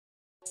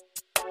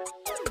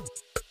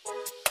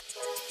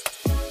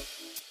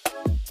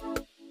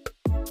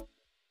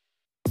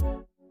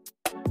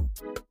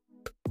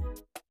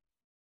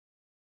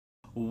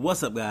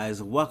What's up,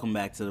 guys? Welcome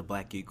back to the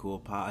Black Geek Cool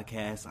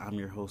podcast. I'm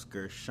your host,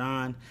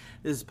 Gershon.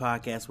 This is a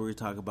podcast where we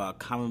talk about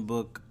comic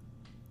book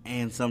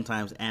and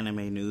sometimes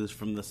anime news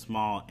from the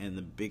small and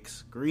the big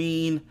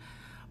screen.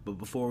 But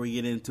before we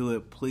get into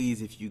it,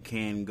 please, if you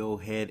can, go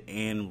ahead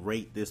and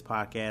rate this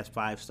podcast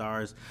 5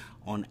 stars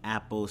on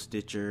Apple,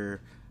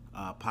 Stitcher,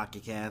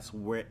 Pocket Cast,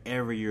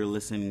 wherever you're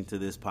listening to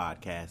this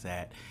podcast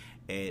at.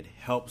 It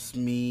helps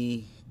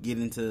me get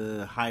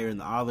into higher in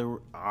the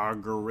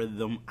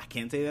algorithm. I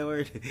can't say that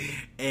word.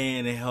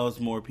 And it helps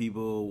more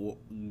people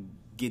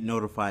get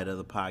notified of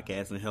the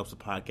podcast, and it helps the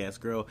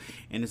podcast grow.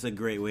 And it's a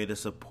great way to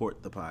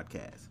support the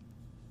podcast.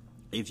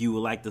 If you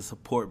would like to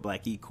support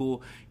Black Geek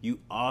Cool, you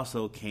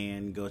also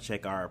can go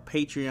check our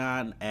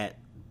Patreon at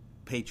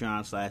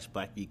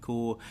Patreon.com/Black Geek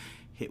Cool.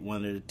 Hit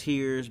one of the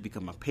tiers,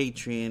 become a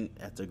patron.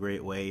 That's a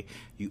great way.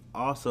 You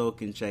also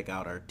can check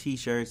out our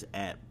t-shirts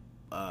at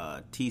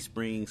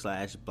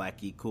Teespring.com/Black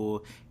Geek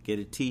Cool. Get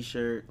a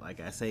t-shirt.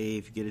 Like I say,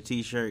 if you get a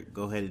t-shirt,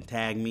 go ahead and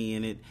tag me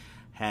in it.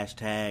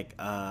 Hashtag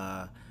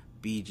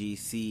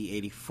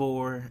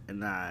BGC84.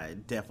 And I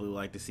definitely would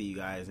like to see you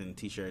guys in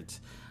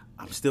t-shirts.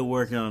 I'm still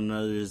working on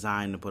another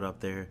design to put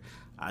up there.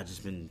 I've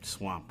just been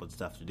swamped with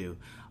stuff to do.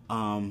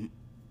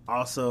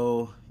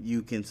 Also,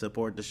 you can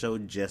support the show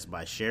just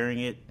by sharing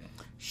it.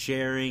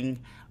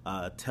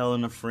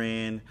 Telling a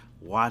friend,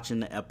 watching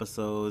the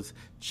episodes,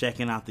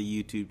 checking out the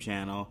YouTube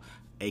channel,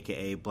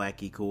 aka Black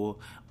Geek Cool.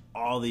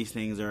 All these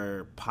things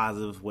are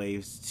positive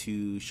ways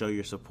to show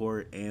your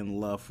support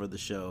and love for the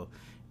show.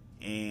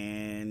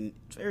 And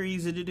it's very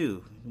easy to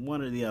do,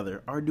 one or the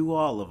other, or do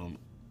all of them.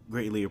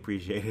 Greatly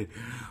appreciated.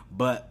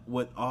 But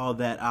with all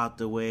that out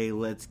the way,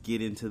 let's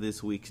get into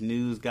this week's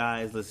news,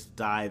 guys. Let's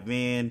dive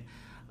in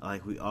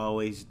like we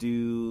always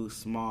do.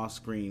 Small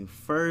screen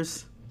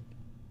first.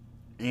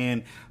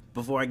 And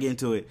before I get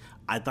into it,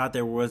 I thought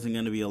there wasn't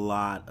going to be a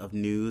lot of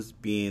news,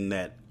 being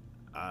that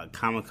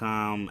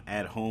Comic-Con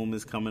at Home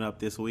is coming up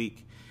this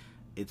week.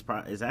 It's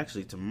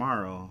actually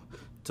tomorrow.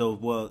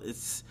 So,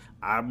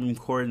 I'm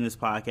recording this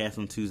podcast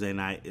on Tuesday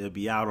night. It'll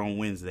be out on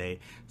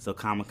Wednesday. So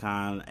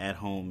Comic-Con at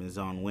Home is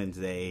on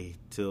Wednesday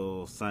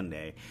till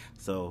Sunday.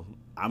 So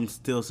I'm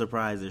still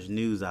surprised there's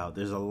news out.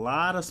 There's a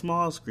lot of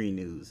small screen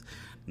news,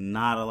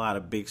 not a lot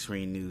of big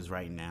screen news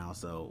right now.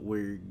 So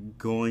we're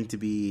going to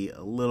be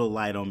a little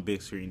light on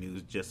big screen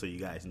news, just so you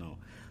guys know.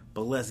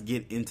 But let's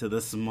get into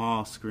the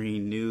small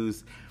screen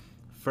news.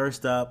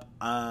 First up,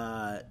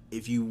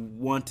 if you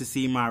want to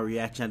see my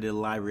reaction, I did a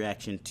live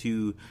reaction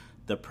to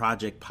the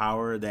Project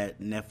Power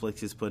that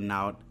Netflix is putting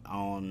out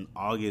on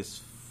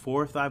August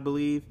 4th, I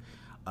believe.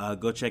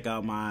 Go check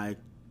out my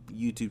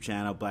YouTube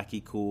channel, Black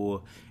Geek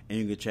Cool, and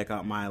you can check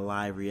out my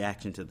live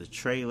reaction to the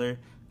trailer. It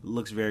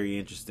looks very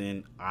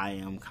interesting. I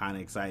am kind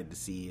of excited to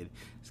see it.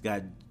 It's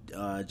got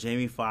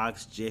Jamie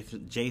Foxx,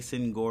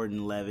 Jason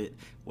Gordon-Levitt,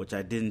 which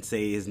I didn't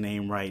say his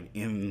name right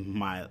in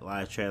my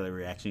live trailer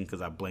reaction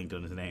because I blanked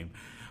on his name.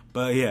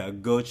 But yeah,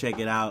 go check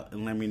it out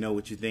and let me know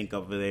what you think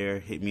over there.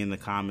 Hit me in the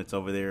comments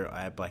over there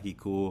at Black Geek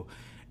Cool,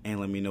 and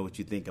let me know what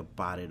you think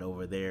about it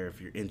over there if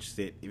you're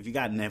interested. If you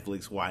got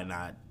Netflix, why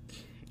not?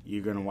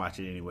 You're going to watch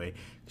it anyway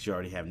because you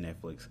already have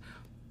Netflix.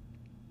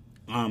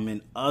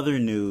 In other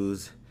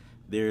news,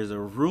 there's a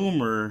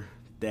rumor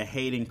that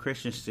Hayden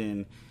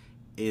Christensen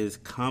is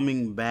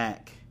coming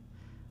back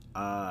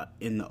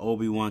in the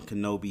Obi-Wan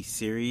Kenobi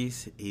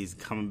series. He's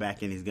coming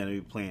back and he's going to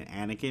be playing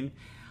Anakin.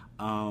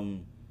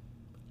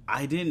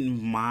 I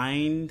didn't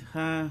mind.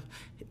 I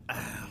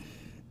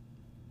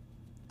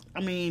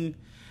mean,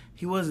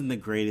 he wasn't the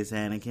greatest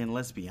Anakin,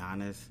 let's be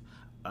honest.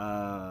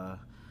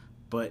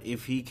 But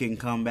if he can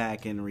come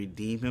back and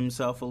redeem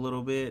himself a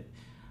little bit,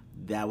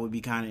 that would be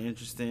kind of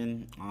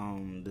interesting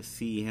to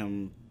see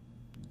him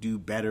do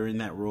better in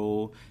that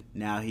role.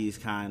 Now he's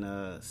kind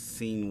of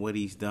seen what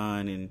he's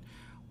done and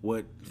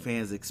what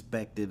fans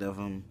expected of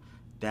him.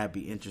 That'd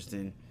be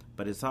interesting.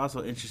 But it's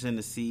also interesting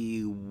to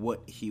see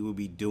what he will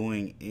be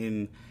doing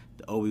in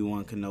the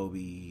Obi-Wan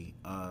Kenobi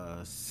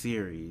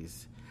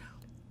series.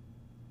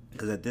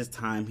 Because at this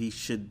time, he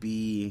should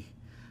be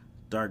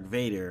Darth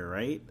Vader,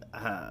 right?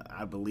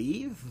 I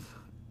believe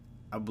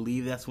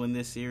that's when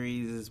this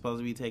series is supposed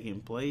to be taking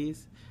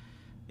place.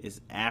 It's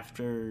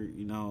after,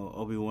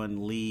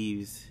 Obi-Wan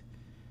leaves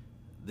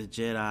the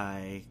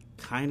Jedi,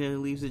 kind of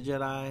leaves the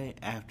Jedi,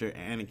 after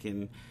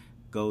Anakin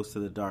goes to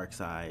the dark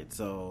side.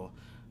 So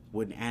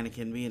wouldn't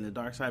Anakin be in the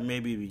dark side?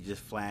 Maybe it'd be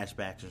just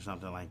flashbacks or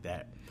something like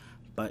that.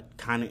 But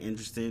kind of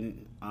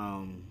interesting.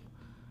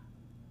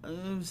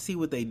 See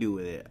what they do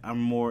with it. I'm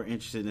more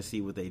interested to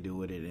see what they do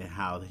with it and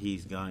how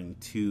he's going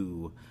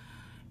to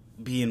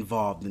be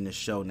involved in the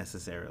show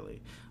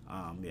necessarily.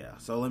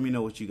 So let me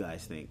know what you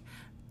guys think.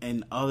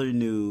 In other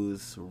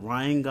news,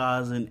 Ryan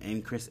Gosling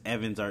and Chris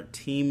Evans are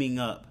teaming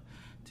up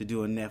to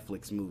do a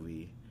Netflix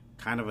movie.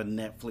 Kind of a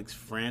Netflix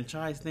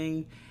franchise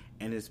thing.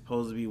 And it's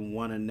supposed to be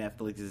one of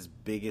Netflix's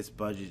biggest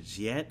budgets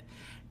yet.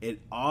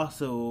 It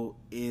also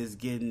is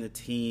getting a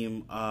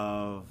team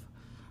of,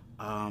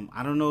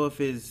 I don't know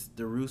if it's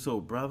the Russo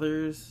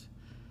brothers.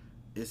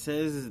 It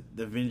says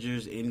the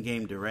Avengers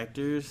Endgame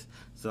directors,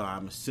 so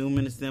I'm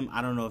assuming it's them.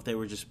 I don't know if they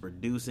were just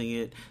producing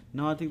it.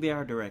 No, I think they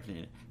are directing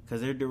it,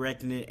 because they're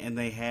directing it, and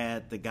they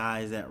had the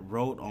guys that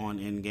wrote on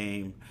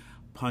Endgame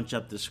punch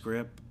up the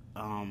script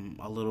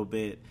a little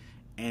bit,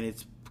 and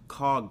it's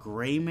called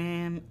Gray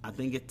Man. I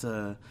think it's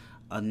a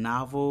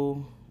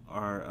novel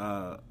or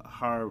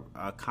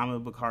a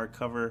comic book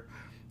hardcover.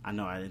 I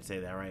know I didn't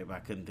say that right, but I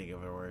couldn't think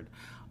of a word.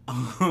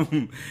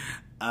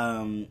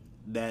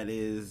 That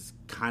is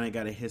kind of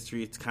got a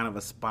history. It's kind of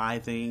a spy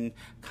thing,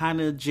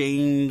 kind of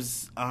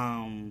James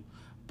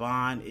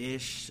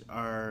Bond-ish,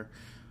 or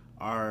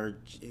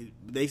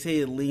they say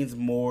it leans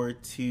more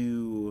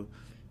to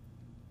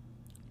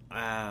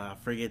I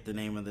forget the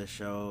name of the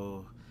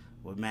show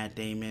with Matt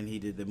Damon. He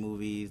did the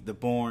movies, the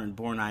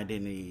Bourne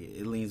Identity.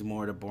 It leans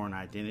more to Bourne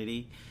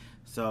Identity,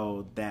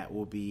 so that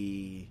will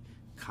be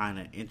kind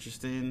of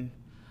interesting.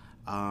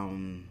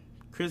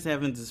 Chris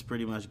Evans is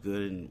pretty much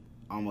good in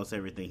almost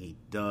everything he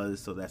does,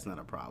 so that's not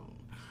a problem.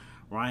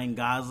 Ryan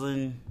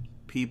Gosling,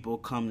 people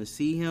come to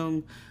see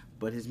him,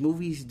 but his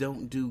movies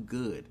don't do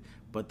good.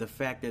 But the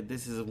fact that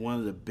this is one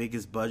of the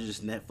biggest budgets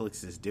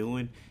Netflix is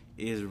doing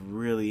is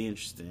really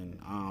interesting.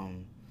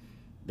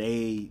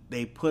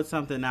 They put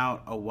something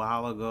out a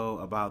while ago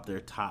about their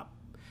top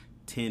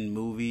 10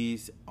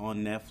 movies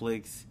on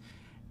Netflix,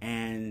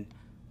 and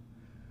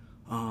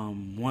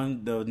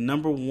the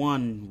number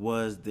one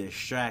was The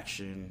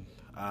Extraction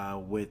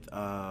with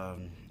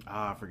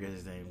I forget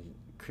his name,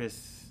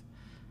 Chris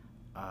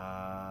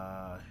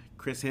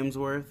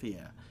Hemsworth.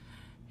 Yeah,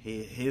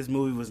 his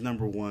movie was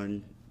number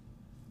one.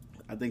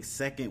 I think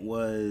second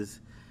was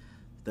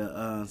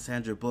the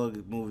Sandra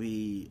Bullock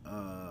movie,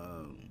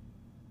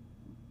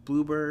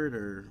 Bluebird,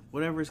 or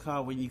whatever it's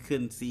called, when you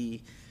couldn't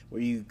see,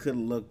 where you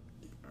couldn't look,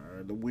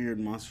 or the weird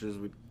monsters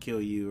would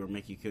kill you or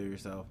make you kill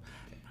yourself.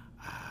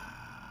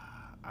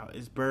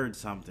 It's Bird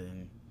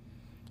something.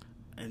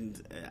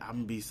 And I'm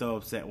going to be so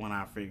upset when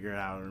I figure it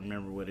out and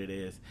remember what it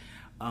is.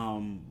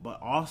 But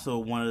also,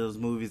 one of those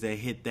movies that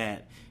hit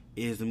that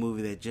is the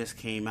movie that just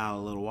came out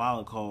a little while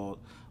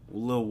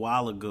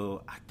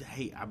ago.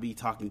 I be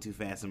talking too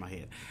fast in my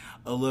head.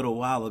 A little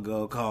while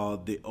ago,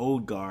 called The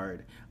Old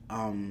Guard.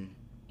 I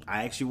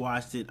actually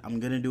watched it. I'm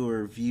going to do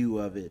a review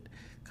of it,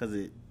 because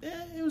it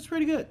was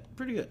pretty good.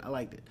 Pretty good. I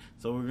liked it.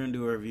 So we're going to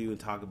do a review and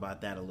talk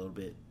about that a little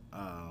bit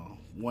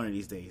one of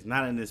these days.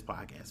 Not in this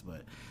podcast,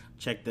 but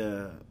check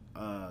the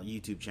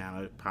YouTube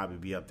channel. It'll probably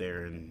be up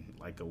there in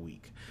like a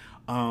week.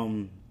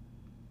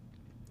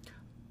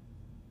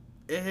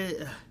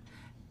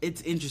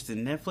 It's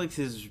interesting. Netflix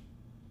is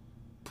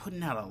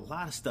putting out a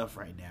lot of stuff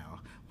right now.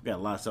 We got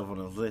a lot of stuff on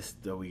the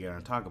list that we're going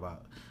to talk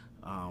about.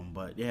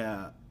 But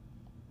yeah,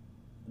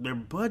 their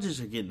budgets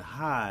are getting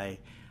high.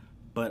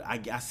 But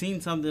I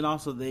seen something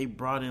also. They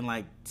brought in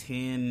like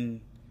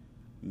 10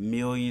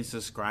 million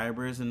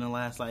subscribers in the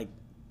last like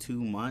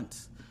 2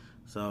 months.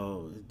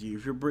 So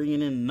if you're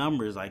bringing in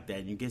numbers like that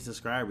and you get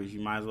subscribers,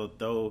 you might as well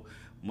throw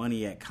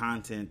money at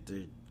content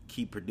to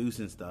keep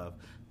producing stuff,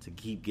 to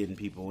keep getting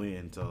people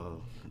in.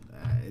 So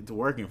it's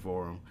working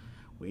for them.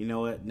 Well, you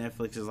know what?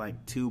 Netflix is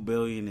like $2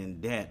 billion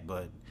in debt,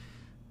 but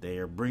they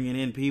are bringing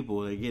in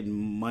people. They're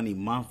getting money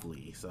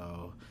monthly,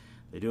 so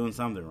they're doing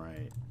something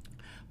right.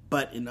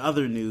 But in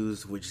other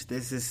news, which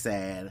this is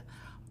sad,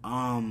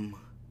 Falcon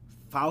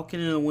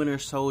and the Winter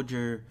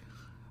Soldier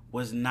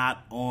was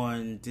not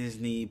on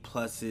Disney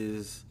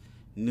Plus's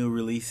new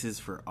releases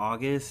for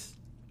August.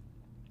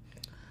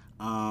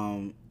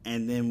 And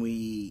then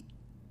we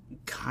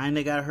kind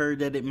of got heard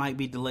that it might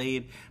be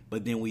delayed,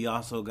 but then we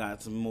also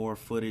got some more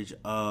footage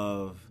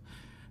of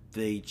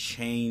they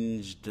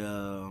changed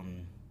the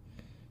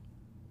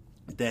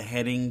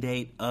heading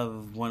date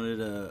of one of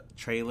the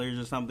trailers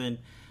or something.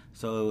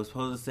 So it was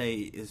supposed to say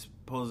it's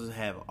supposed to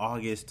have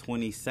August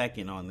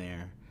 22nd on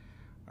there,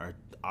 or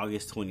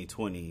August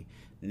 2020.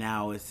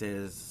 Now it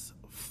says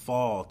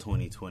fall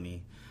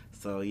 2020.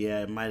 So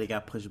yeah, it might have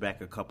got pushed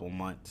back a couple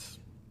months,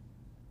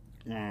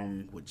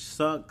 which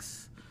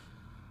sucks.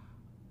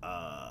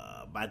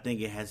 But I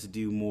think it has to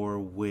do more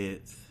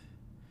with,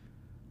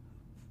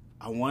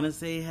 I want to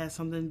say it has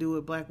something to do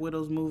with Black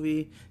Widow's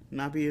movie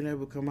not being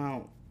able to come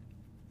out.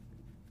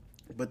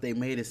 But they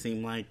made it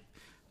seem like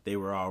they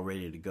were all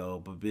ready to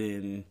go. But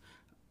then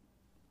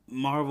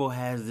Marvel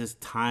has this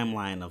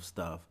timeline of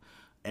stuff.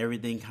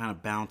 Everything kind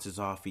of bounces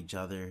off each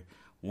other.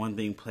 One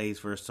thing plays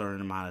for a certain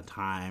amount of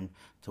time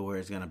to where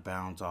it's going to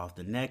bounce off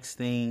the next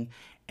thing.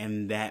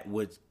 And that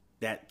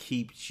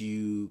keeps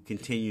you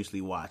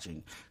continuously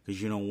watching,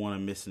 because you don't want to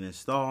miss an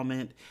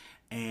installment.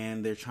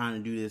 And they're trying to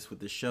do this with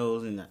the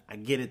shows, and I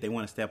get it. They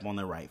want to step on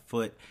the right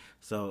foot.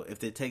 So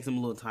if it takes them a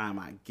little time,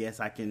 I guess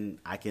I can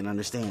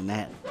understand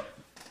that.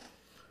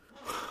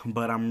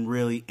 But I'm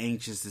really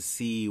anxious to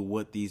see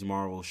what these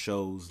Marvel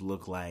shows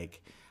look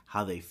like,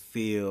 how they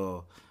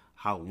feel,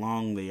 how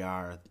long they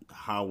are,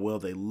 how well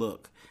they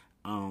look.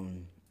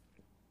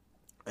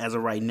 As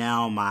of right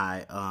now,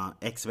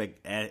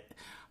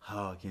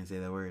 I can't say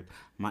that word.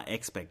 My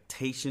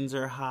expectations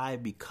are high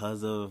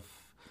because of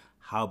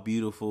how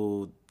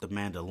beautiful The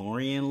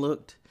Mandalorian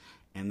looked,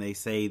 and they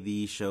say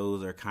these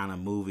shows are kind of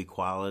movie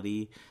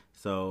quality,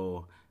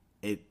 so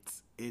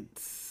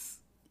it's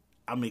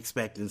I'm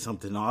expecting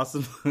something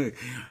awesome.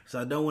 So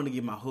I don't want to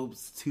get my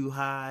hopes too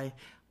high,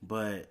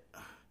 but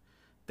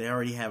they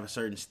already have a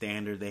certain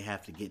standard they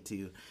have to get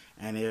to,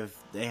 and if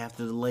they have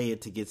to delay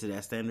it to get to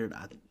that standard,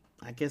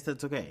 I guess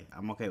that's okay.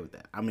 I'm okay with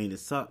that. I mean, it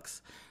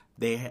sucks.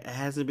 There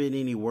hasn't been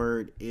any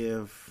word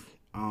if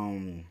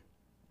WandaVision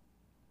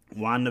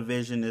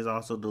is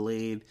also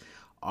delayed,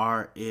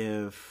 or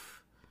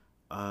if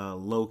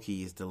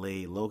Loki is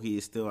delayed. Loki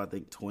is still, I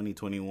think,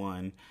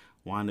 2021.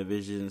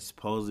 WandaVision is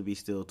supposed to be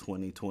still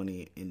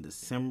 2020 in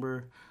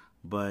December,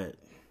 but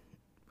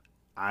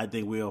I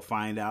think we'll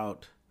find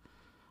out.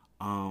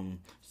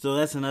 So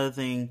that's another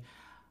thing.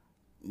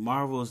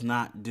 Marvel's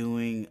not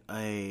doing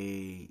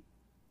a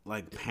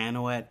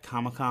panel at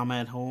Comic-Con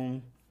at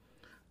home.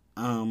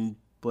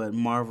 But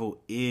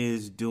Marvel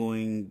is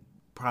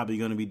probably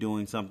going to be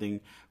doing something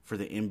for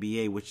the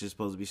NBA, which is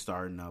supposed to be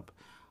starting up,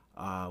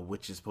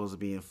 which is supposed to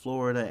be in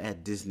Florida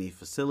at Disney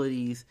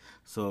facilities.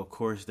 So, of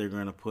course, they're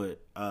going to put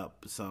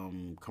up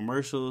some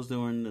commercials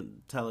during the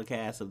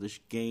telecast of the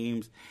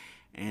games.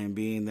 And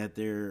being that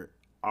they're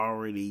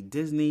already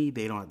Disney,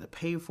 they don't have to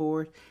pay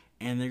for it.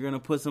 And they're going to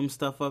put some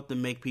stuff up to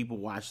make people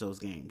watch those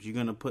games. You're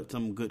going to put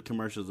some good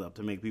commercials up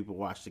to make people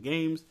watch the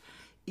games.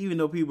 Even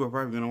though people are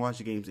probably going to watch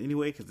the games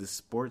anyway because it's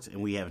sports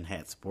and we haven't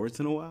had sports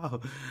in a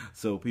while.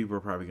 So people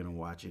are probably going to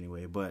watch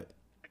anyway. But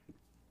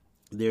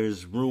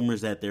there's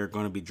rumors that they're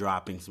going to be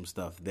dropping some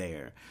stuff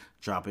there.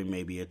 Dropping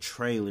maybe a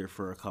trailer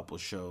for a couple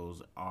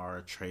shows or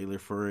a trailer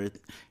for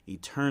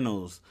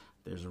Eternals.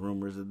 There's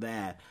rumors of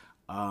that.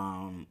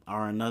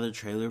 Or another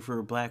trailer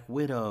for Black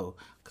Widow.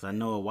 Because I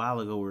know a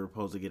while ago we were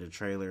supposed to get a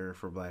trailer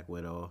for Black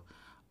Widow.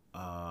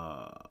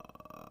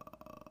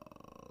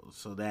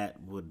 So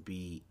that would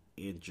be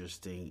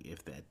interesting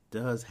if that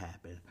does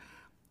happen.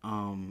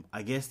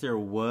 I guess there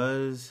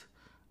was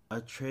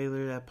a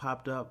trailer that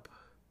popped up,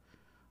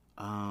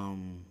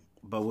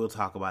 but we'll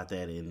talk about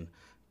that in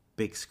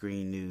big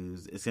screen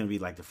news. It's gonna be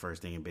like the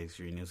first thing in big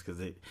screen news because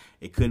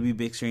it could be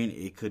big screen,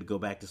 it could go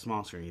back to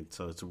small screen,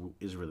 so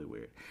it's really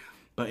weird.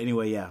 But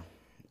anyway, yeah,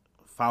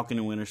 Falcon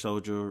and Winter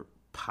Soldier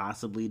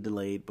possibly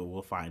delayed, but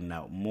we'll find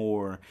out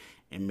more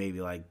in maybe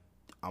like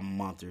a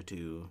month or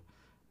two.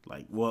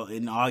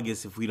 In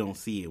August, if we don't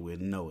see it, we'll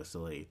know it's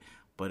delayed.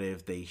 But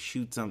if they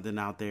shoot something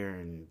out there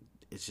and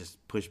it's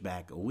just pushed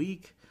back a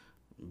week,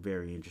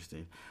 very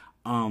interesting.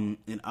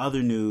 In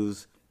other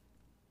news,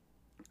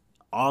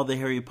 all the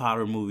Harry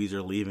Potter movies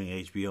are leaving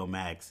HBO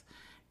Max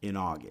in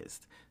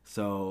August.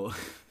 So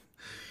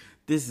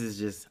this is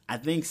just, I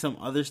think some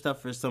other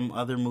stuff for some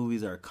other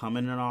movies are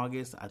coming in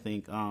August. I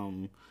think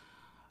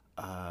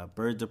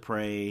Birds of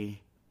Prey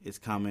is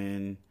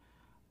coming.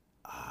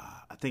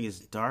 I think it's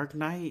Dark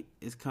Knight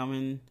is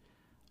coming,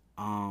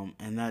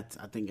 and I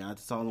think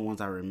that's all the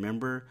ones I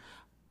remember.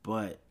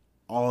 But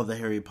all the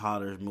Harry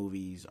Potter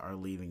movies are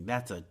leaving.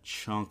 That's a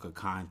chunk of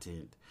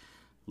content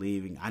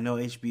leaving. I know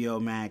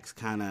HBO Max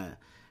kind of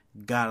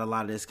got a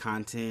lot of this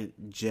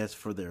content just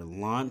for their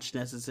launch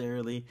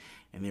necessarily,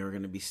 and they were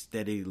going to be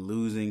steady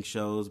losing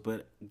shows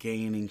but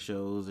gaining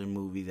shows and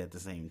movies at the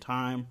same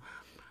time.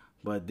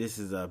 But this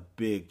is a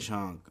big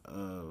chunk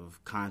of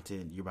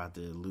content you're about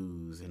to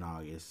lose in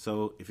August.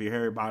 So if you're a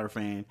Harry Potter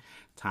fan,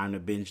 time to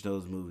binge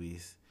those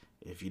movies.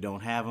 If you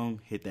don't have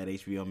them, hit that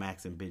HBO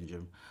Max and binge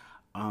them.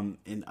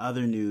 In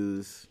other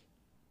news,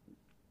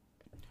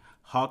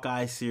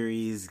 Hawkeye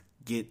series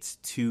gets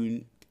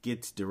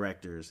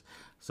directors.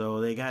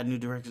 So they got new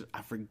directors.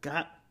 I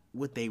forgot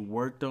what they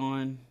worked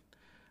on,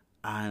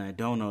 and I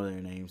don't know their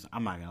names.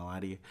 I'm not going to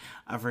lie to you.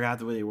 I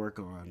forgot what they work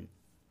on.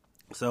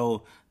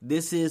 So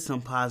this is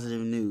some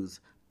positive news,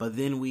 but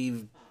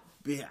then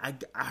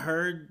I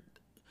heard,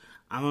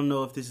 I don't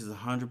know if this is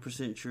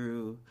 100%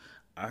 true.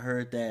 I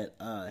heard that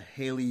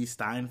Haley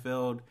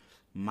Steinfeld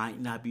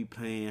might not be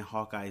playing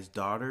Hawkeye's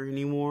daughter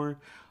anymore,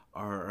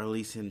 or at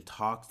least in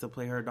talks to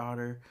play her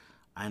daughter.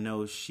 I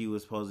know she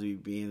was supposed to be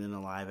being in the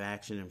live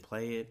action and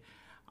play it.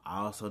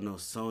 I also know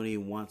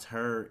Sony wants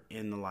her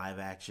in the live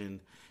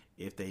action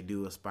if they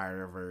do a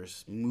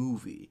Spider-Verse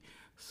movie.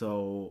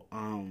 So,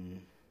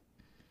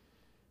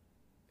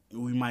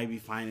 we might be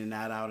finding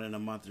that out in a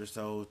month or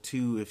so,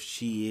 too, if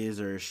she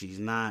is or if she's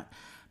not.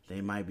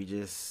 They might be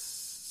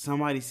just...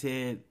 Somebody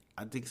said...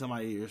 I think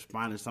somebody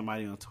responded to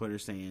somebody on Twitter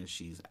saying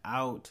she's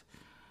out.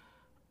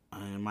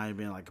 It might have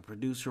been like a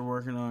producer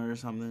working on it or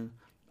something.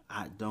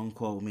 Don't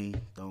quote me.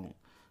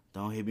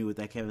 Don't hit me with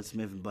that Kevin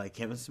Smith. Like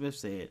Kevin Smith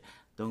said,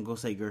 don't go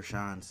say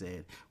Gershon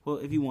said. Well,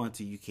 if you want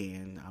to, you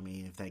can. I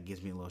mean, if that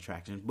gives me a little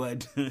traction.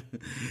 But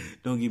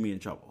don't get me in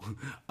trouble.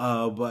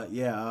 But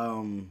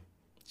yeah...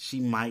 she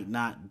might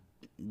not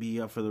be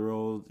up for the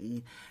role.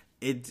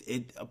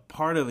 A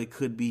part of it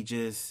could be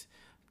just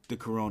the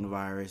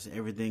coronavirus.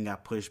 Everything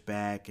got pushed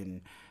back,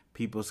 and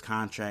people's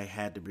contract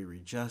had to be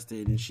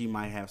readjusted, and she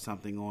might have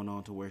something going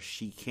on to where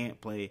she can't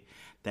play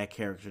that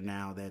character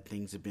now that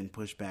things have been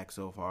pushed back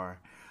so far.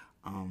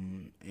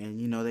 And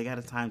you know, they got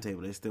a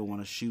timetable. They still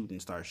want to shoot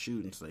and start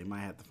shooting, so they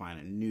might have to find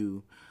a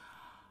new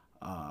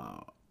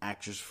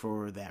actress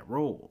for that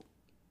role,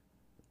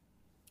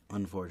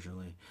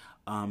 unfortunately.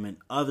 In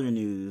other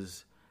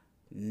news,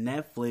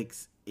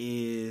 Netflix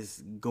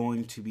is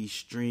going to be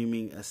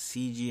streaming a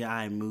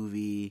CGI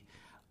movie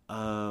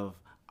of,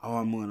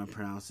 I'm going to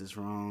pronounce this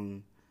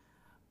wrong.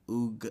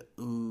 Oh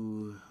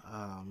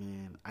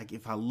man,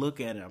 if I look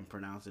at it, I'm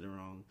pronouncing it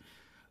wrong.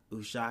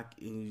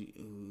 Uzaki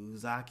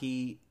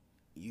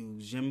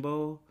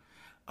Yojimbo.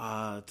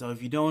 So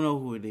if you don't know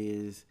who it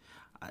is,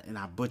 and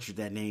I butchered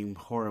that name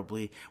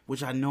horribly,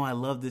 which I know I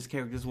love this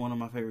character. It's one of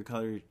my favorite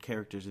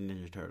characters in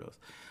Ninja Turtles.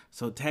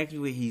 So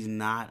technically he's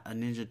not a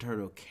Ninja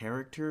Turtle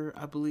character,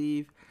 I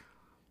believe.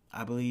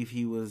 I believe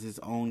he was his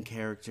own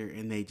character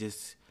and they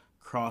just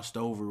crossed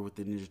over with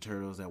the Ninja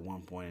Turtles at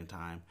one point in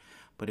time.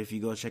 But if you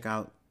go check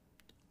out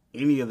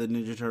any of the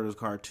Ninja Turtles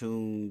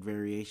cartoon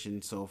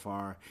variations so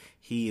far,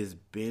 he has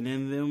been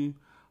in them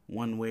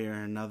one way or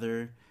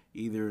another,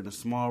 either in a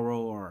small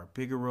role or a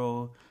bigger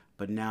role.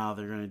 But now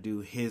they're going to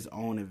do his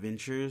own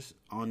adventures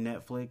on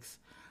Netflix.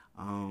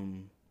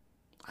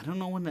 I don't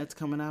know when that's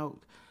coming out.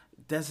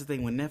 That's the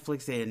thing. When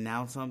Netflix, they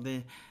announce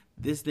something,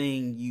 this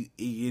thing,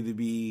 either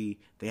be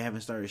they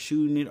haven't started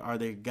shooting it or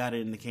they got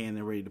it in the can,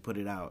 they're ready to put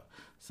it out.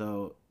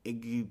 So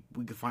we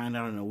could find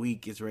out in a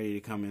week it's ready to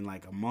come in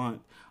like a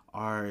month,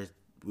 or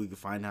we could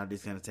find out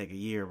it's going to take a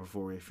year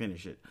before we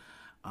finish it.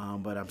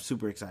 But I'm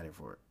super excited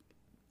for it.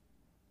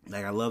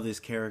 Like, I love this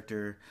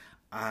character.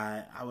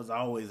 I was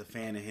always a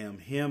fan of him.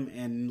 Him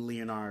and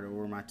Leonardo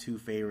were my two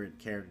favorite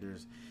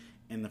characters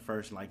in the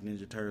first like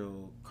Ninja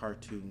Turtle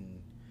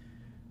cartoon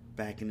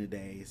back in the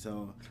day.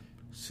 So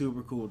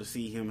super cool to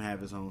see him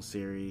have his own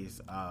series.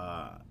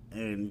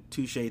 And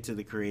touche to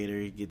the creator,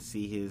 you get to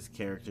see his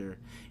character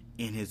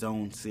in his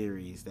own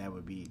series.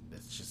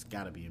 That's just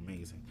gotta be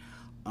amazing.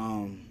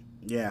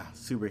 Yeah,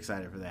 super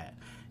excited for that.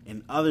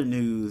 In other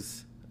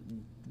news,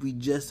 we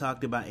just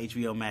talked about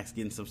HBO Max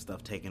getting some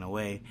stuff taken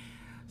away.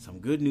 Some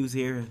good news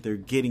here, they're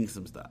getting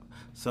some stuff.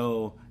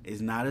 So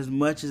it's not as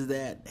much as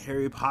that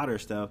Harry Potter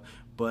stuff,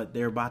 but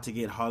they're about to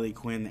get Harley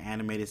Quinn, the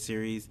animated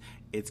series.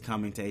 It's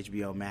coming to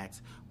HBO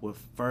Max, what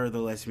further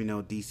lets me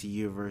know DC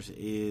Universe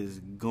is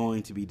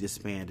going to be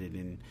disbanded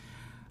in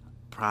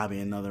probably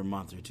another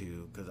month or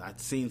two, because I've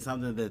seen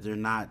something that they're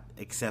not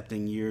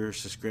accepting year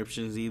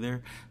subscriptions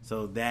either.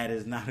 So that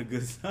is not a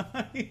good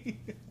sign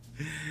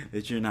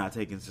that you're not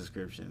taking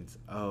subscriptions.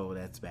 Oh,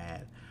 that's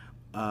bad.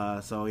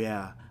 So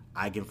yeah,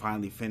 I can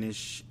finally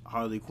finish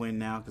Harley Quinn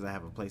now because I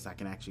have a place I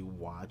can actually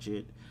watch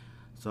it.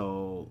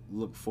 So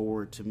look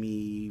forward to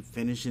me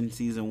finishing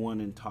season 1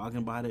 and talking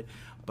about it.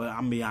 But I'm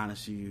going to be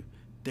honest with you,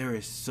 there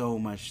is so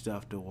much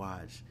stuff to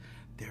watch.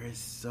 There is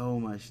so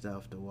much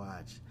stuff to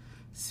watch.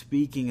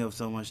 Speaking of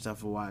so much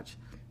stuff to watch,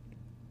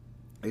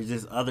 there's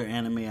this other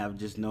anime I've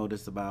just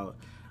noticed about.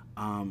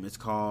 It's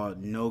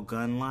called No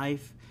Gun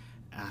Life.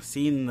 I've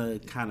seen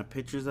the kind of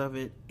pictures of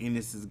it, and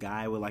it's this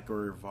guy with like a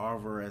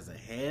revolver as a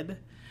head,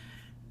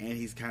 and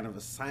he's kind of a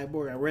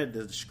cyborg. I read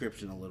the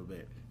description a little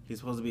bit. He's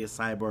supposed to be a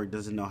cyborg,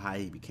 doesn't know how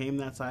he became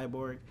that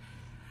cyborg.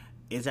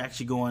 It's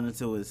actually going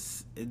into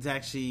it's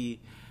actually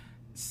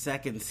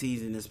second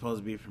season is supposed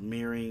to be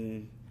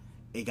premiering.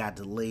 It got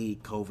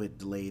delayed, COVID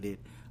delayed it.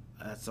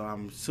 So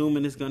I'm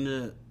assuming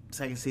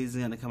second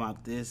season is going to come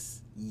out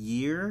this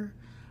year,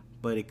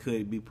 but it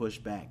could be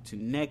pushed back to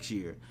next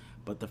year.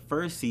 But the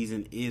first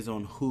season is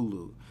on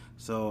Hulu.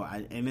 So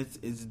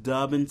it's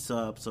dub and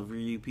sub. So for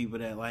you people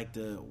that like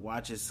to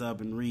watch it sub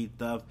and read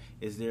stuff,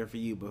 it's there for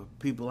you. But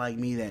people like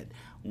me that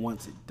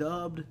wants it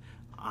dubbed,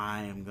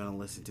 I am gonna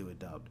listen to it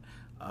dubbed.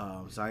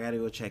 So I got to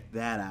go check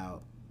that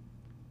out.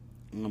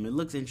 It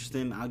looks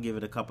interesting. I'll give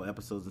it a couple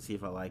episodes and see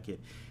if I like it.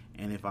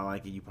 And if I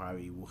like it, you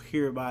probably will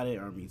hear about it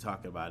or me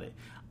talk about it.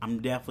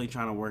 I'm definitely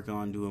trying to work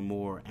on doing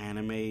more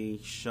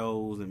anime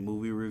shows and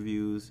movie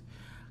reviews,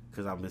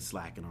 because I've been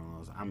slacking on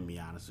those. I'm going to be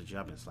honest with you.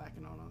 I've been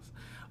slacking on those.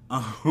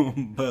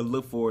 But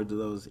look forward to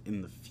those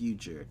in the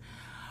future.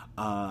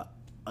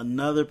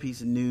 Another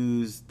piece of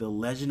news, The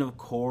Legend of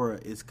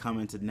Korra is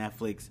coming to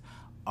Netflix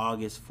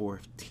August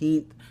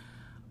 14th.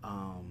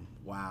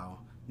 Wow.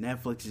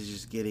 Netflix is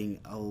just getting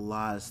a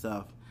lot of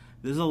stuff.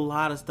 There's a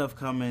lot of stuff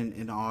coming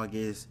in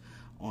August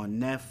on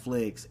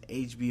Netflix,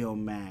 HBO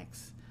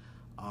Max.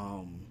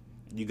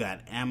 You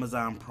got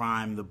Amazon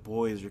Prime. The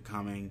Boys are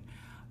coming.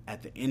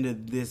 At the end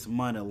of this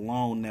month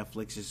alone,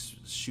 Netflix is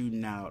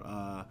shooting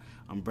out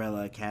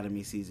Umbrella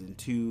Academy Season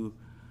 2.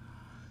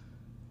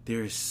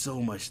 There's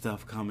so much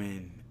stuff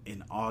coming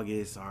in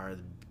August or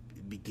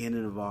the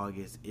beginning of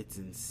August. It's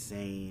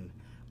insane.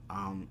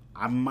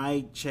 I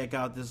might check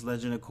out this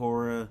Legend of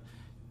Korra.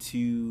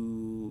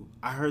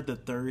 I heard the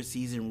third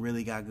season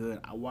really got good.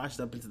 I watched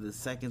up into the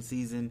second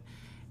season,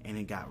 and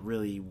it got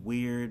really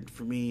weird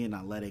for me, and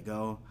I let it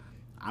go.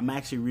 I'm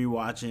actually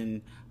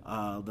rewatching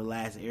The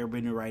Last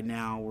Airbender right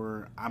now,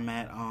 where I'm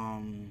at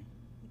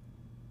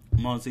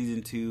I'm on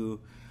season 2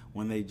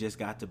 when they just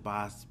got to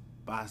Ba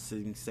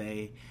Sing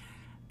Se,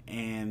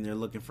 and they're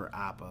looking for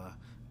Appa.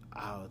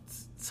 Oh,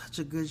 it's such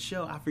a good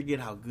show. I forget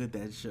how good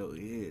that show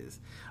is.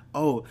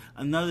 Oh,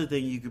 another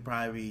thing you could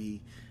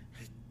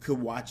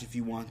watch if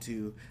you want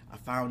to. I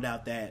found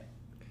out that,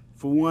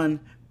 for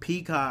one,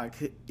 Peacock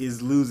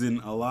is losing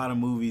a lot of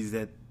movies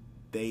that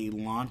they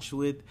launched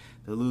with.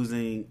 They're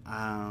losing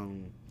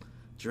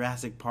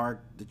Jurassic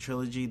Park, the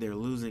trilogy. They're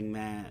losing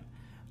that.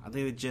 I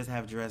think they just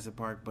have Jurassic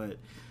Park, but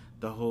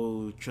the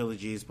whole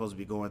trilogy is supposed to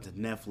be going to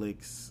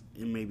Netflix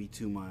in maybe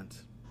 2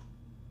 months.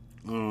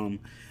 I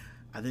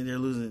think they're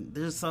losing.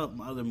 There's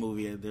some other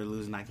movie they're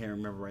losing. I can't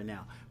remember right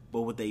now.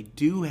 But what they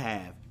do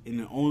have,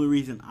 and the only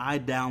reason I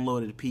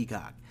downloaded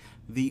Peacock,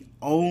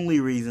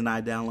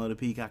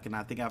 and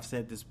I think I've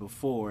said this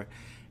before,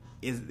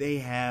 is they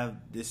have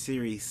the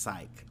series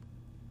Psych.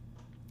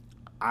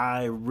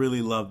 I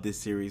really loved this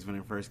series when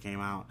it first came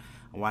out.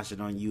 I watched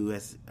it on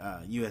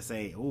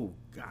USA. Oh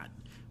God,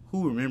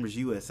 who remembers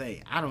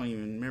USA? I don't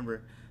even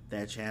remember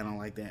that channel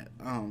like that.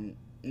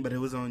 But it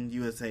was on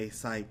USA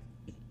Psych.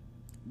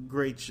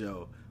 Great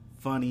show,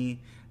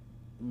 funny,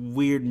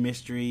 weird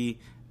mystery.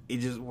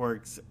 It just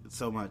works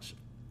so much.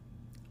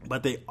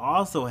 But they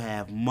also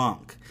have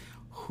Monk.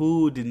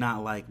 Who did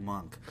not like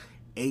Monk?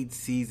 8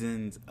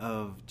 seasons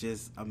of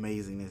just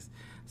amazingness.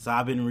 So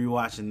I've been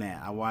rewatching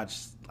that. I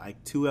watched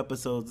like 2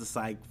 episodes of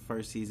Psych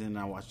first season, and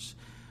I watched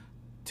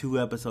 2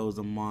 episodes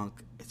of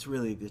Monk. It's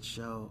really a good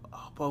show.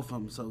 Oh, both of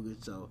them so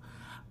good show.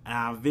 And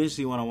I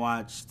eventually want to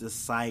watch the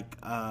Psych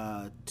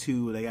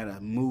 2. They got a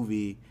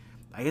movie.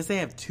 I guess they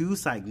have 2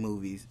 Psych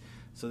movies.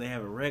 So they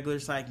have a regular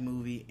Psych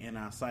movie and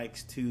a Psych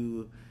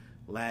 2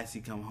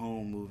 Lassie Come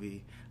Home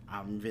movie.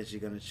 I'm eventually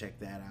going to check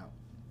that out.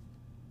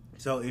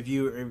 So if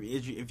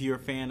you're a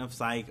fan of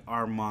Psych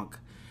or Monk,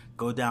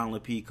 go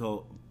download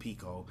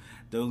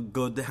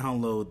go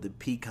download the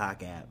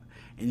Peacock app,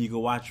 and you can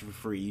watch it for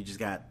free. You just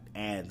got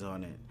ads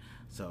on it,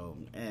 so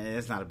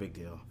it's not a big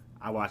deal.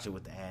 I watch it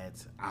with the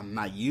ads. I'm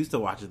not used to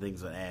watching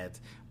things with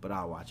ads, but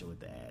I'll watch it with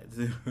the ads.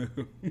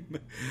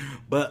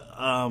 But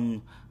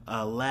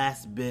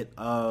last bit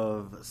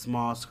of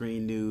small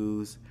screen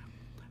news: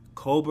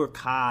 Cobra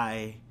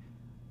Kai,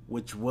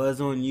 which was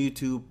on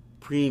YouTube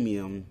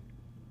Premium,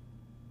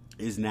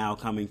 is now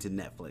coming to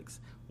Netflix.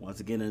 Once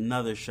again,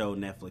 another show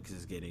Netflix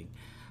is getting.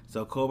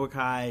 So Cobra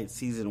Kai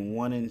season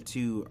 1 and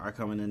 2 are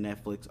coming to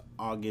Netflix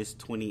August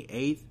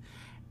 28th.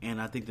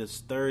 And I think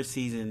this 3rd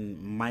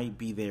season might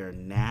be there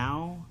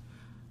now.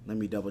 Let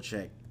me double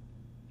check.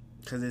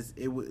 Because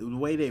the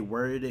way they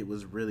worded it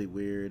was really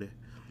weird.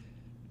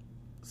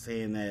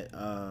 Saying that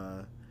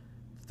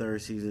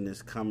 3rd season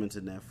is coming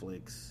to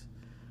Netflix.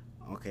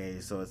 Okay,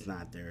 so it's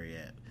not there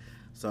yet.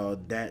 So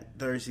that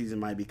 3rd season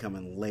might be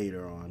coming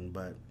later on.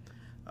 But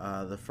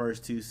the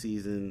first 2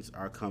 seasons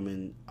are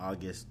coming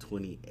August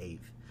 28th.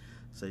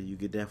 So you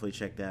could definitely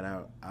check that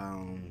out.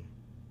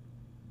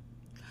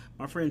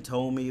 My friend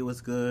told me it was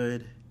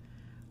good.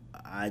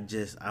 I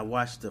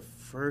watched the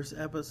first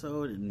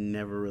episode and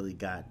never really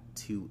got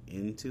too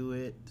into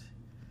it.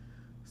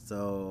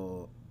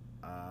 So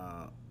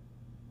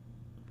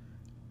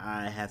I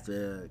have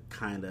to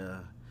kind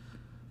of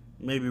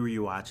maybe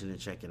rewatch it and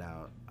check it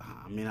out.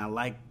 I mean, I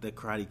like the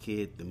Karate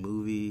Kid, the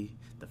movie,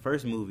 the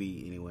first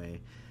movie anyway,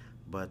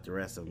 but the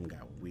rest of them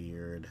got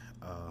weird.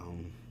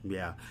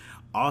 Yeah.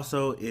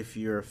 Also, if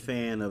you're a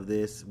fan of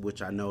this,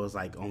 which I know is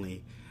like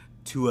only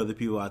 2 other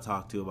people I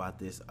talked to about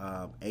this,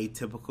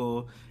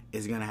 Atypical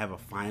is going to have a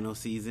final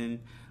season.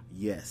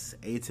 Yes,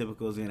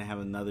 Atypical is going to have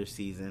another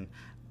season.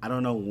 I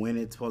don't know when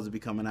it's supposed to be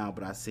coming out,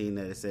 but I've seen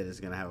that it said it's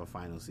going to have a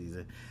final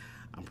season.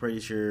 I'm pretty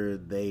sure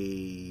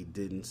they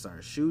didn't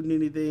start shooting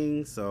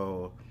anything,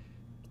 so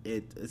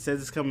it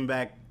says it's coming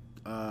back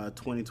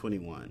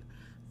 2021.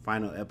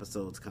 Final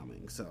episode's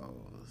coming, so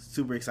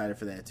super excited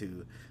for that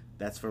too.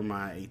 That's for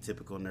my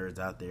Atypical nerds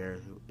out there.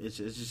 It's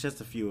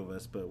just a few of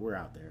us, but we're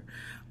out there.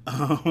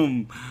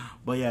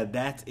 But yeah,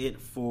 that's it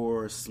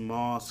for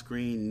small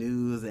screen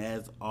news.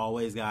 As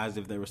always, guys,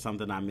 if there was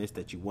something I missed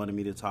that you wanted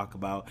me to talk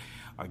about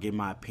or give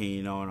my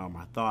opinion on or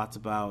my thoughts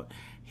about,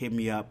 hit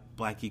me up,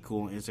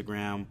 BlackieCool on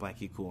Instagram,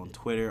 BlackieCool on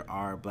Twitter,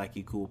 or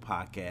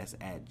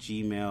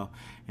BlackieCoolPodcast@gmail.com,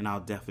 and I'll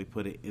definitely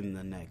put it in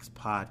the next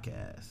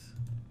podcast.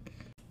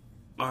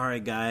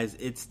 Alright, guys,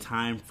 it's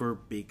time for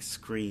big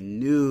screen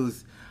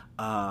news.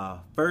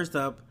 First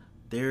up,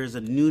 there's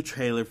a new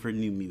trailer for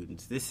New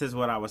Mutants. This is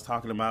what I was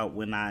talking about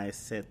when I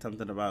said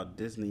something about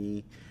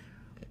Disney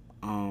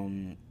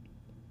doing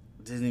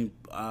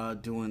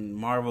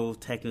Marvel.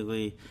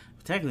 Technically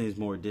it's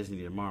more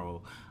Disney than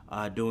Marvel,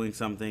 doing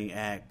something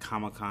at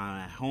Comic-Con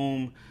at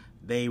home.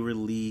 They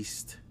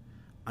released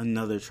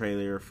another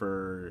trailer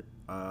for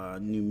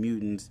New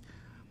Mutants,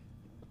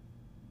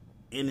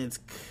 and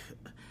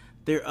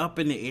they're up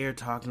in the air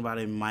talking about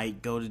it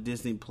might go to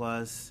Disney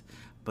Plus,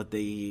 but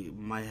they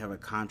might have a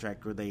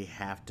contract where they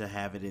have to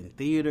have it in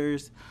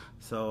theaters.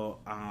 So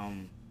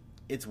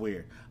it's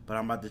weird. But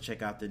I'm about to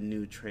check out the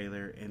new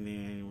trailer, and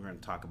then we're going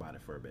to talk about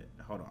it for a bit.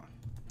 Hold on.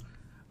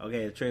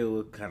 Okay, the trailer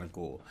looked kind of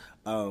cool.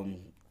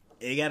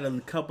 It got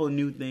a couple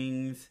new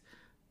things.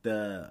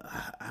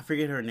 I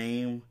forget her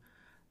name.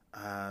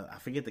 I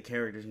forget the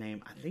character's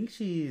name. I think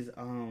she's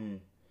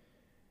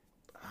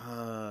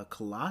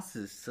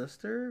Colossus'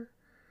 sister,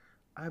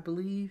 I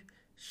believe.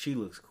 She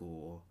looks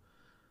cool.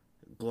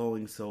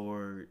 Glowing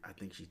sword. I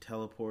think she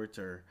teleports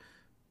or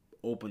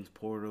opens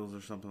portals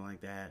or something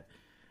like that.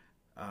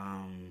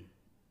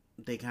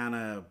 They kind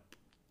of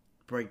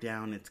break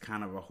down. It's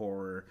kind of a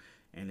horror,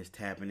 and it's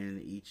tapping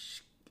into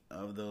each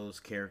of those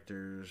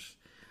characters'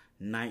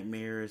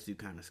 nightmares to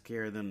kind of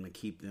scare them, to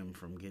keep them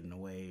from getting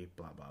away.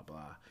 Blah blah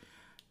blah.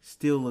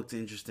 Still looks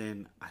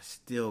interesting. I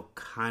still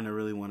kind of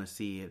really want to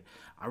see it.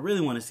 I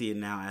really want to see it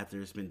now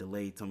after it's been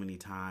delayed so many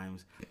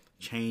times.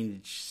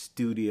 Change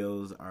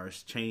studios or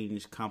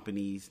change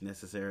companies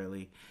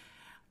necessarily.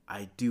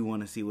 I do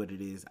want to see what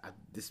it is.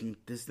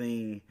 This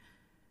thing,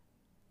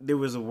 there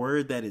was a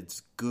word that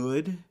it's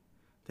good,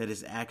 that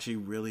it's actually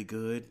really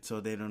good. So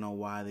they don't know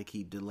why they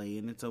keep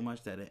delaying it so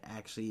much, that it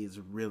actually is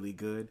really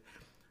good.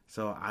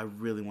 So I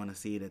really want to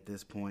see it at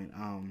this point.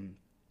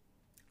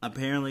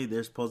 Apparently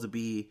there's supposed to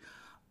be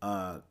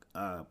a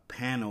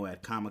panel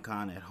at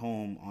Comic-Con at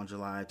home on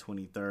July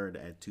 23rd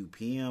at 2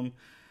 p.m.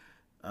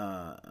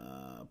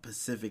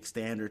 Pacific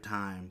Standard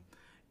Time.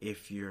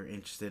 If you're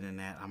interested in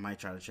that, I might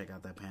try to check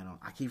out that panel.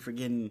 I keep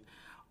forgetting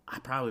I'll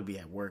probably be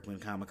at work when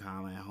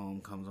Comic-Con at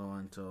home comes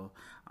on, so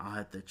I'll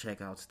have to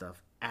check out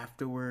stuff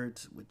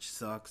afterwards, which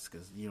sucks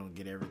because you don't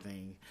get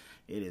everything.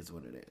 It is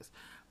what it is.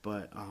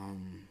 But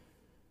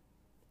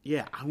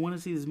yeah, I want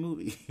to see this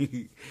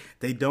movie.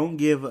 They don't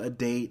give a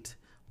date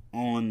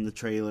on the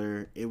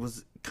trailer. It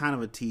was kind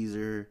of a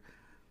teaser.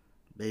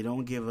 They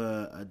don't give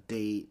a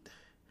date,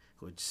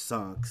 which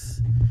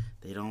sucks.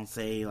 They don't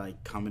say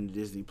like coming to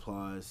Disney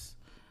Plus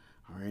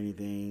or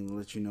anything,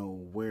 let you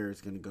know where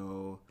it's gonna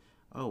go.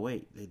 Oh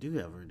wait, they do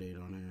have a date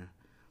on there.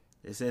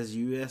 It says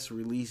U.S.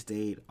 release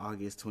date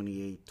August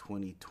 28,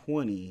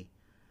 2020.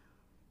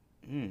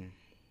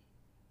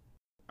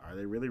 Are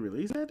they really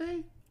releasing that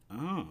day?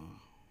 Oh.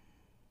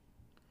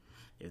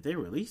 If they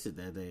release it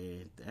that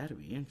day, that'd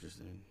be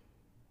interesting.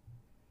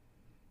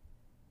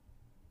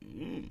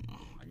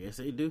 I guess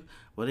they do.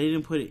 Well, they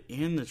didn't put it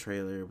in the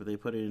trailer, but they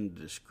put it in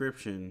the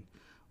description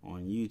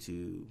on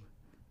YouTube.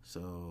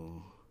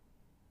 So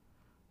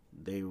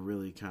they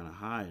really kind of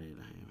hide it.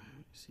 I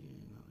haven't seen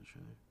another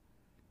trailer.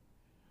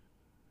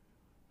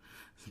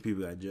 Some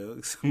people got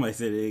jokes. Somebody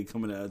said it ain't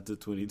coming out until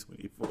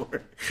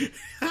 2024.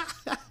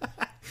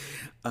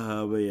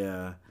 But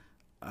yeah.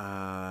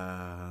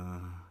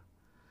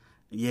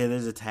 Yeah,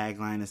 there's a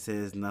tagline that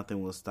says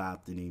nothing will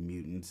stop the New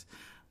Mutants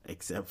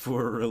except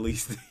for a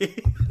release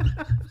date.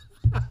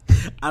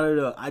 I don't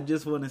know. I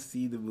just want to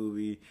see the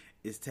movie.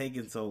 It's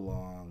taking so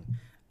long.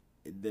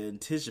 The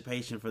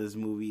anticipation for this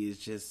movie is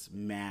just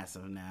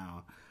massive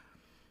now.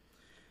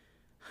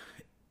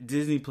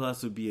 Disney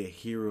Plus would be a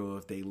hero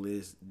if they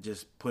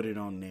just put it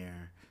on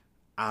there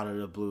out of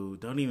the blue.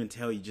 Don't even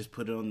tell you. Just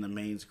put it on the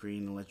main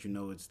screen and let you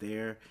know it's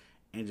there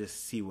and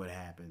just see what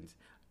happens.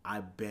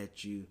 I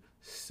bet you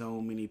so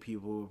many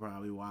people will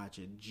probably watch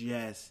it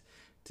just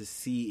to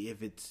see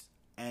if it's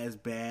as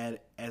bad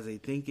as they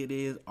think it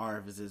is or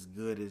if it's as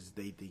good as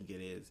they think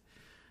it is.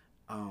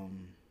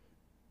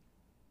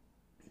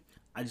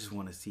 I just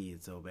want to see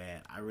it so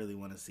bad. I really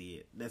want to see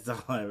it. That's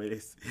all it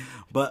is.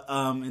 But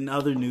in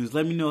other news,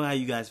 let me know how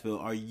you guys feel.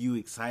 Are you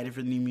excited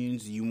for New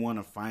Mutants? Do you want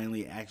to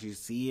finally actually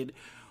see it?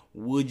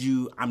 Would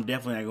you? I'm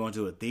definitely not going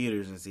to a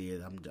theaters and see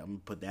it. I'm going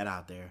to put that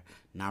out there.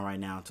 Not right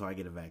now until I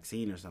get a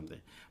vaccine or something.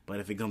 But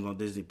if it comes on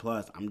Disney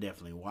Plus, I'm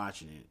definitely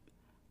watching it.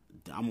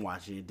 I'm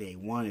watching it day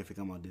one if it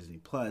comes on Disney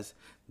Plus.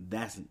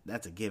 That's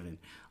a given.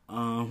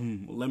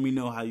 Let me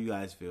know how you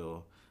guys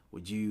feel.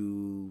 Would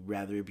you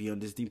rather it be on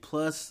Disney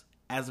Plus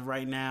as of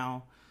right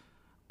now,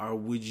 or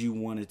would you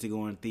want it to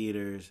go in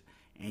theaters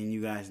and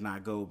you guys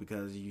not go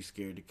because you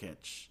scared to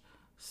catch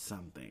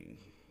something?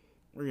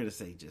 We're gonna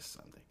say just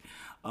something.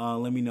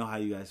 Let me know how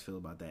you guys feel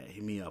about that.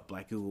 Hit me up,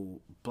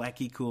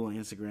 Blackie Cool on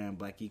Instagram,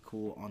 Blackie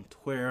Cool on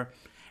Twitter,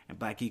 and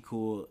Blackie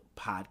Cool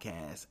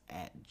Podcast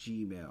at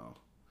Gmail.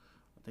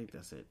 I think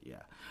that's it.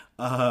 Yeah.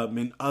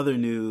 In other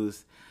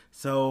news,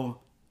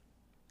 so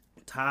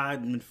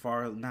Todd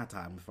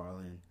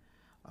McFarlane,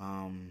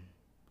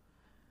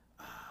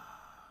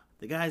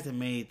 the guys that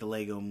made the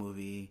Lego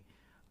movie,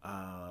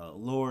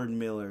 Lord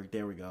Miller,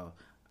 there we go.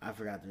 I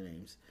forgot their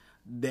names.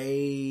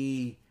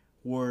 They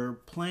were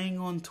playing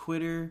on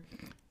Twitter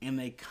and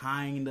they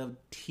kind of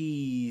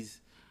tease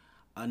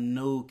a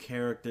new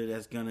character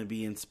that's going to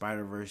be in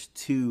Spider-Verse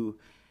 2.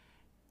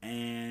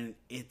 And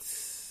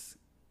it's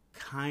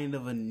kind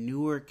of a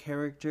newer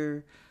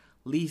character.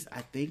 At least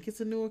I think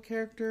it's a newer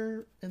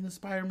character in the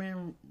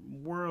Spider-Man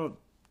world.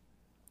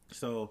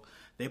 So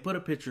they put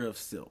a picture of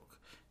Silk.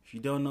 If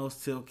you don't know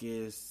Silk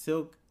is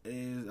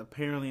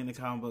apparently in the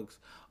comic books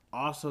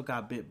also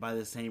got bit by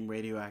the same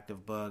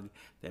radioactive bug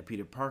that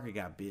Peter Parker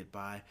got bit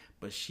by,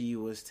 but she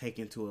was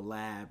taken to a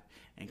lab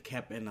and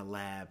kept in a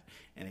lab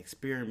and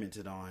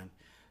experimented on.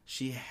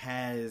 she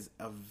has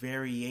a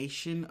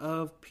variation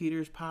of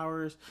Peter's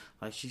powers.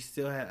 Like she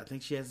still has, I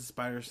think she has a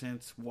spider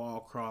sense, wall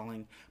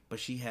crawling, but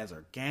she has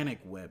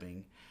organic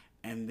webbing,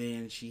 and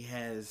then she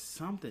has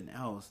something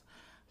else.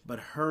 But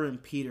her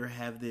and Peter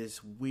have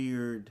this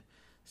weird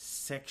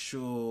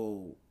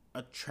sexual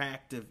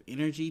attractive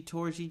energy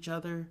towards each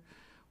other,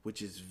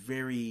 which is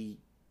very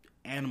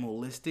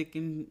animalistic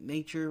in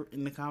nature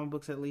in the comic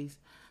books, at least.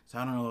 So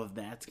I don't know if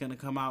that's gonna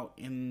come out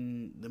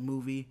in the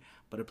movie,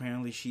 but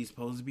apparently she's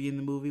supposed to be in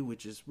the movie,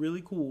 which is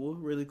really cool,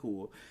 really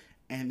cool.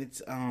 And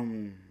it's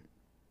I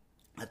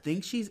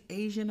think she's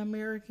Asian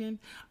American.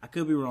 I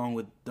could be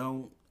wrong.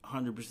 Don't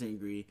 100%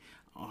 agree.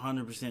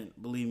 100%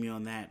 believe me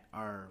on that,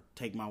 or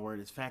take my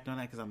word as fact on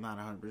that, because I'm not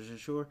 100%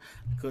 sure.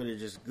 I could have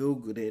just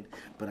Googled it,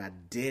 but I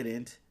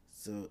didn't.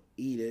 So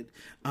eat it.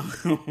 I'm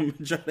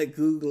trying to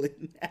Google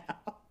it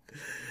now.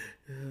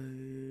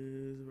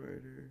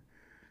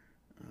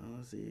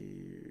 Let's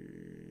see.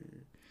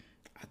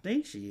 I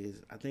think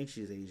she's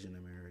Asian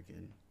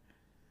American.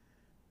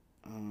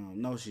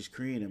 No, she's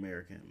Korean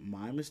American.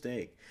 My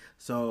mistake.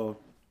 So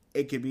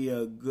it could be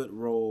a good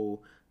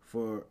role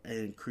for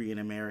a Korean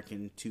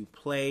American to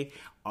play.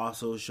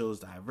 Also shows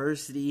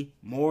diversity,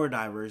 more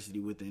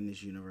diversity within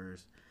this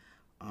universe.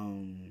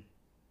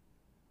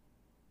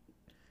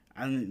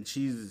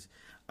 She's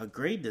a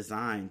great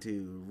design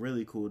too.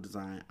 Really cool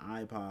design,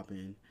 eye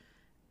popping.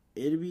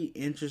 It'd be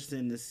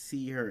interesting to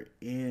see her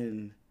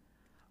in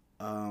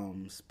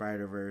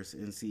Spider-Verse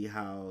and see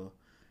how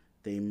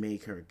they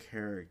make her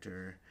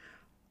character.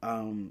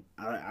 I'm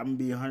gonna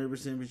be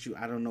 100% with you.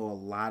 I don't know a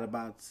lot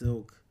about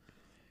Silk.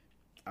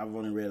 I've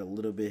only read a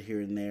little bit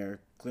here and there.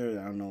 Clearly,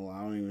 I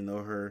don't even know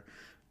her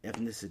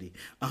ethnicity.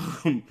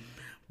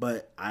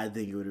 But I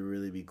think it would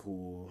really be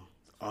cool.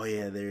 Oh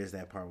yeah, there's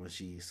that part where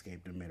she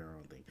escaped and made her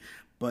own thing.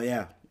 But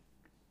yeah,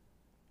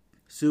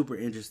 super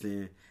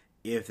interesting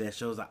if that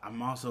shows up.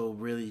 I'm also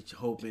really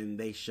hoping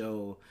they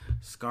show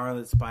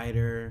Scarlet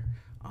Spider.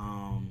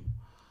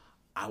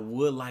 I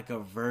would like a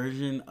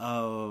version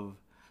of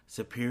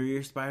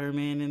Superior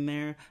Spider-Man in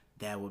there.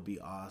 That would be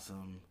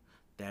awesome.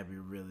 That'd be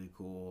really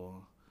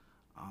cool.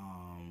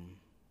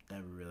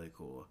 That'd be really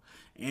cool.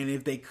 And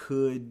if they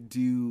could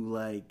do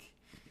like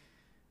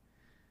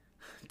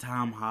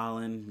Tom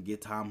Holland,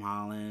 get Tom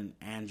Holland,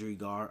 Andrew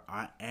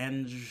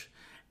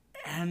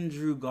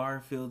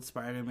Garfield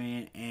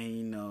Spider-Man,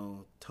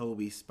 and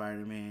Tobey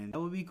Spider-Man, that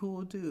would be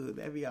cool too.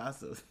 That'd be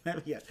awesome.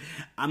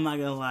 I'm not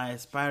gonna lie,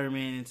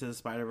 Spider-Man Into the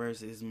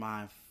Spider-Verse is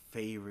my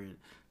favorite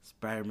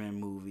Spider-Man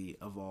movie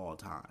of all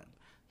time.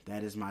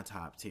 That is my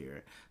top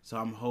tier. So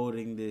I'm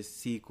holding this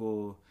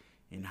sequel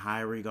in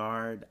high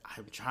regard.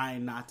 I'm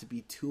trying not to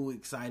be too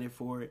excited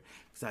for it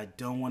because I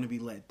don't want to be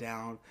let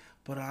down,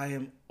 but I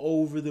am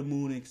over the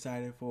moon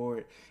excited for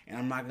it. And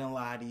I'm not gonna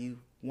lie to you,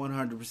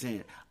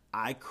 100%.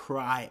 I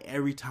cry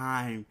every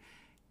time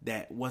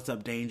that What's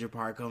Up Danger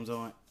part comes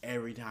on.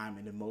 Every time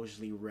it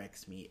emotionally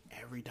wrecks me.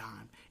 Every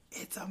time.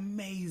 It's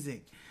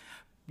amazing.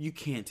 You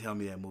can't tell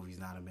me that movie's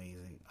not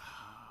amazing.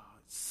 Oh,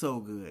 it's so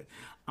good.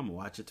 I'm gonna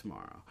watch it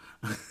tomorrow.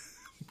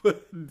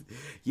 But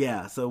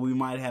yeah, so we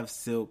might have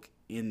Silk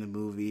in the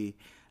movie,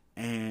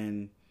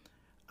 and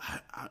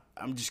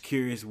I'm just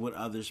curious what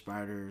other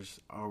spiders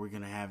are we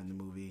gonna have in the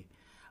movie.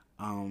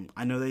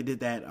 I know they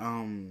did that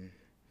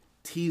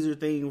teaser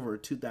thing for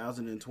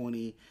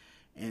 2020,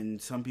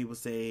 and some people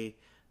say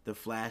the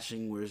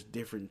flashing was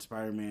different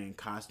Spider-Man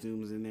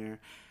costumes in there.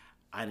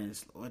 I didn't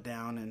slow it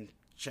down and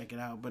check it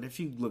out, but if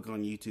you look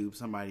on YouTube,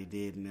 somebody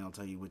did, and they'll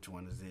tell you which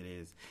one it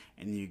is,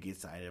 and you get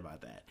excited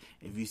about that.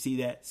 If you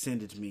see that,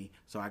 send it to me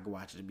so I can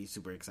watch it and be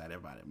super excited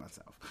about it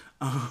myself.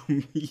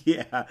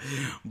 Yeah,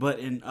 but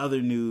in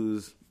other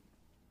news,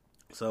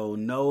 so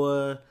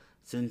Noah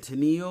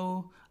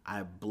Centineo,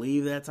 I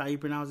believe that's how you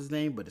pronounce his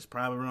name, but it's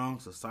probably wrong,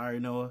 so sorry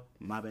Noah,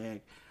 my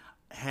bad,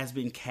 has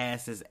been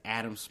cast as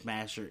Atom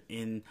Smasher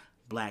in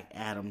Black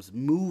Adam's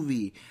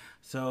movie.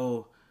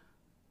 So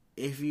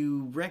if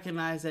you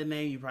recognize that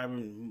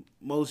name,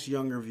 most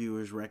younger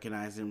viewers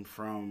recognize him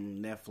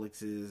from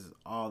Netflix's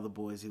All the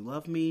Boys Who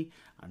Love Me.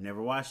 I've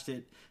never watched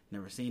it,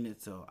 never seen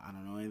it, so I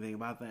don't know anything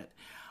about that.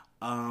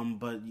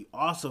 But you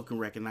also can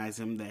recognize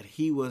him that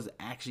he was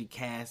actually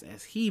cast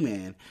as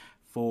He-Man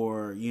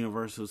for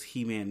Universal's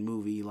He-Man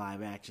movie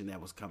live action that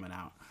was coming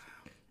out.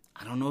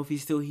 I don't know if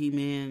he's still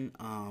He-Man.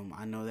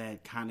 I know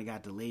that kind of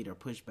got delayed or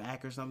pushed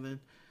back or something.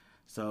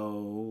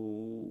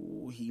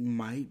 So he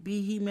might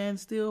be He-Man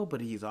still, but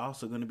he's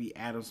also going to be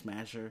Atom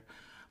Smasher,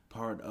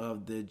 part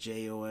of the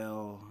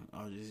JOL,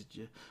 or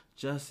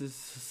Justice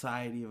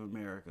Society of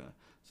America.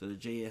 So the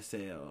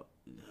JSA.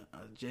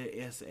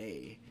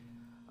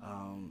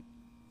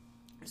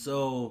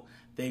 So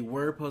they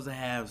were supposed to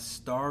have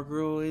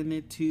Stargirl in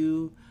it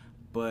too,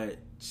 but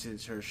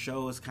since her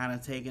show is kind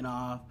of taken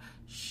off,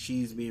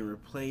 she's being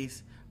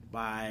replaced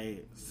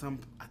by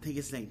I think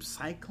it's named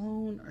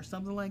Cyclone or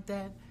something like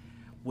that,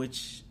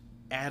 which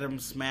Atom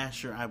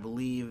Smasher, I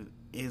believe,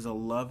 is a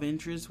love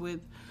interest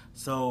with.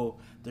 So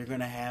they're going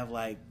to have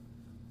like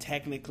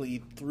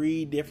technically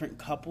 3 different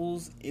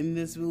couples in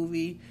this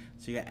movie.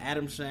 So you got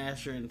Adam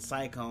Smasher and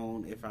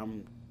Cyclone, if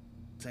I'm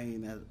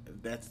saying that,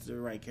 if that's the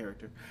right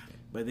character.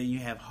 But then you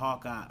have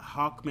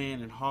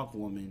Hawkman and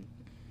Hawkwoman.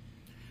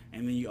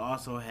 And then you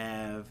also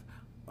have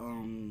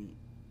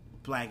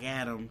Black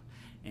Adam,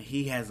 and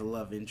he has a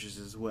love interest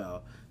as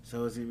well.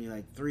 So it's going to be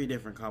like 3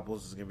 different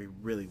couples. It's going to be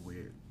really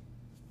weird.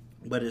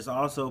 But it's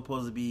also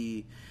supposed to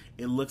be,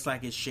 it looks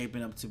like it's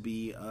shaping up to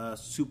be a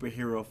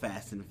superhero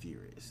Fast and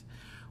Furious,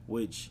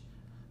 which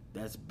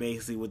that's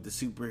basically what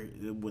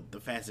the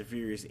Fast and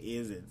Furious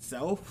is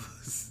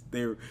itself.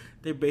 they're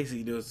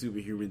basically doing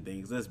superhuman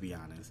things. Let's be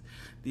honest.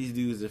 These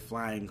dudes are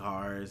flying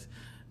cars,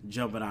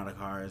 jumping out of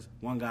cars.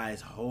 One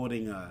guy's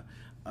holding a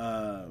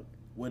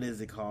what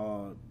is it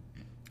called?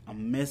 A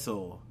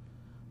missile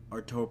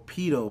or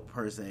torpedo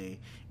per se,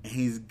 and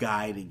he's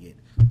guiding it.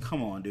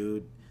 Come on,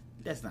 dude.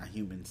 That's not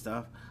human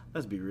stuff.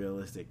 Let's be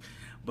realistic.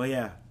 But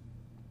yeah,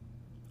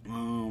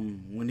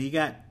 when he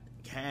got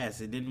cast,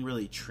 it didn't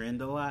really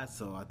trend a lot.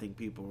 So I think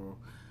people,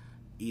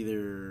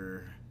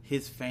 either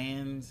his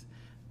fans,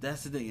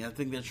 that's the thing. I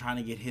think they're trying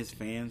to get his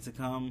fans to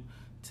come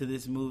to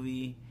this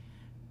movie,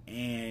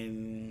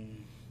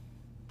 and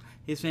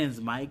his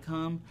fans might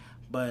come.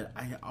 But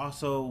I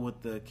also,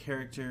 with the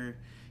character,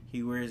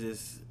 he wears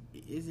this.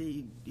 He's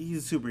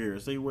a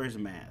superhero, so he wears a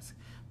mask.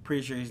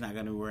 Pretty sure he's not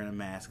going to be wearing a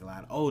mask a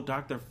lot. Oh,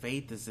 Dr.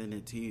 Fate is in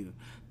it too.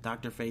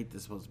 Dr. Fate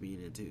is supposed to be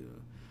in it too.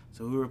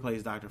 So whoever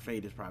plays Dr.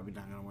 Fate is probably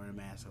not going to wear a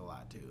mask a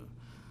lot too.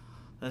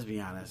 Let's be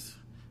honest.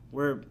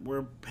 We're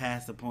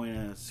past the point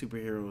of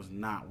superheroes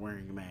not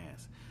wearing a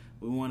mask.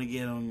 We want to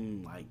get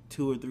them like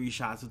 2 or 3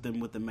 shots with them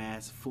with the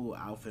mask, full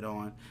outfit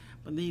on.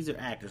 But these are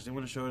actors. They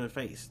want to show their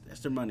face. That's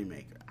their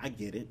moneymaker. I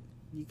get it.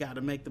 You got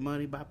to make the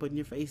money by putting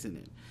your face in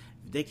it.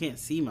 If they can't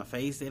see my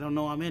face, they don't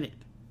know I'm in it.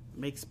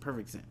 Makes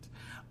perfect sense.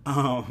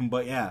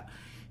 But yeah,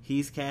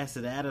 he's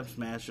casted Adam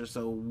Smasher,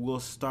 so we'll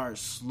start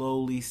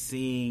slowly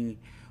seeing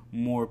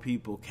more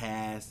people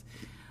cast.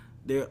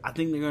 I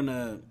think they're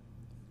gonna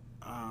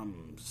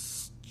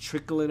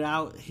trickle it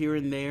out here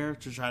and there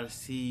to try to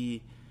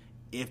see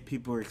if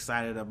people are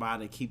excited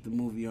about it, keep the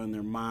movie on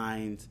their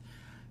minds,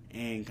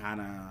 and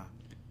kind of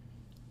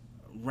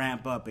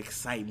ramp up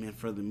excitement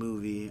for the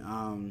movie.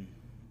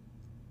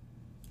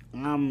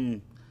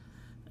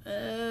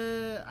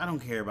 I don't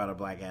care about a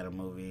Black Adam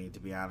movie, to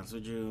be honest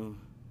with you.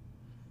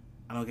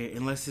 I don't care,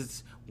 unless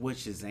it's with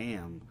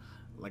Shazam.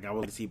 Like, I would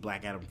like to see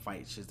Black Adam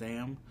fight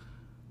Shazam,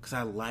 because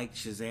I liked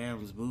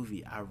Shazam's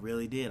movie. I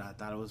really did. I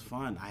thought it was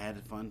fun. I had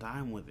a fun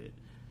time with it.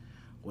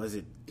 Was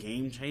it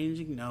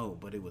game-changing? No,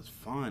 but it was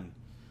fun.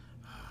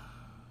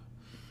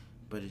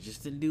 But it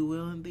just didn't do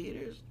well in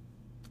theaters.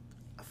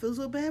 I feel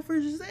so bad for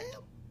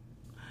Shazam.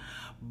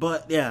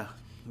 But, yeah.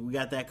 We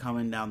got that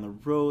coming down the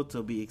road,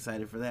 so be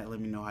excited for that. Let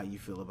me know how you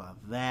feel about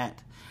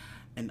that.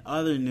 And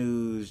other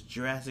news,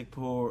 Jurassic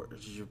Park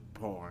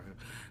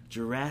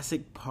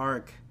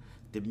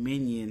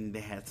Dominion, they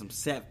had some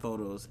set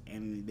photos,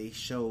 and they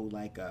showed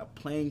like a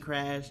plane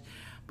crash,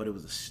 but it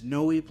was a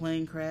snowy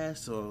plane crash,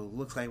 so it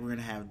looks like we're going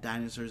to have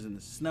dinosaurs in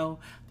the snow.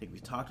 I think we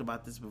talked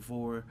about this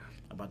before,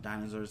 about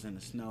dinosaurs in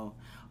the snow.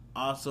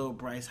 Also,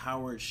 Bryce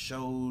Howard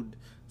showed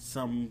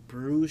some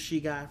bruise she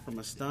got from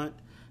a stunt.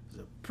 It's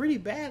a pretty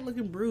bad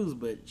looking bruise,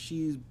 but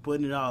she's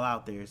putting it all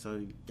out there, so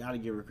you gotta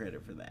give her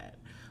credit for that.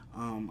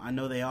 I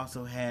know they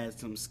also had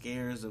some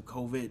scares of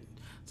COVID.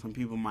 Some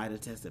people might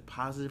have tested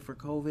positive for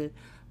COVID,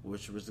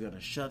 which was gonna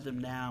shut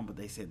them down, but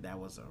they said that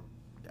was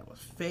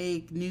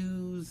fake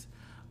news.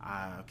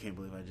 I can't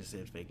believe I just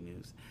said fake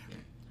news.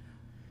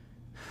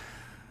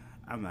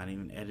 I'm not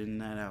even editing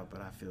that out, but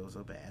I feel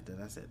so bad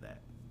that I said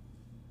that.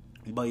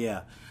 But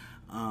yeah,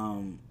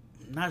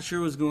 not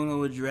sure what's going on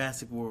with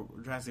Jurassic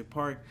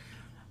Park.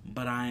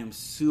 But I am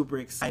super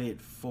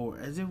excited for...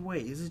 Is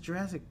it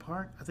Jurassic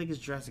Park? I think it's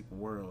Jurassic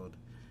World.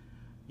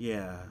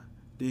 Yeah.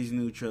 These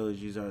new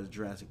trilogies are the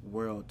Jurassic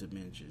World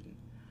Dimension.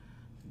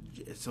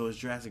 So it's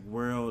Jurassic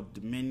World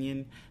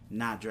Dominion,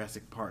 not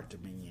Jurassic Park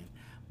Dominion.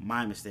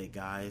 My mistake,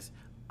 guys.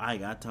 I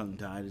got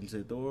tongue-tied and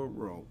said the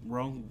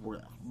wrong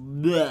word.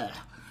 Blech.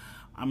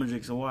 I'm going to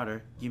drink some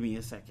water. Give me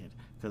a second,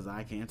 because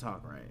I can't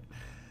talk right.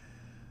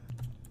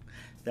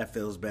 That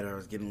feels better. I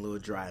was getting a little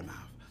dry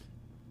mouth.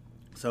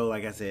 So,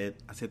 like I said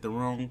the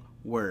wrong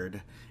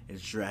word.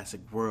 It's Jurassic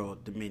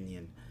World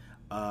Dominion.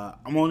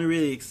 I'm only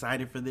really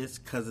excited for this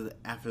because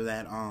after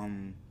that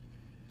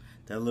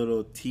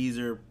little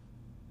teaser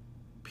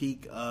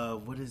peek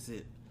of, what is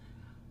it?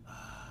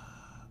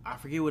 I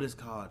forget what it's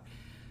called.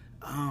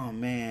 Oh,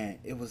 man.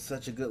 It was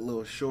such a good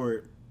little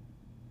short.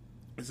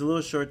 It's a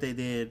little short they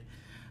did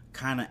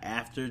kind of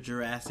after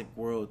Jurassic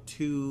World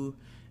 2.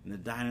 And the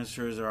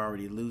dinosaurs are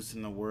already loose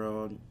in the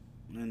world.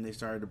 And they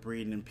started to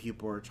breed, and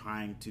people are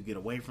trying to get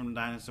away from the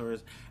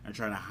dinosaurs and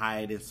trying to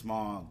hide in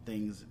small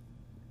things.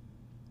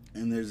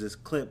 And there's this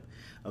clip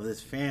of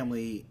this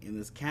family in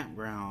this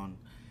campground,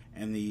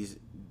 and these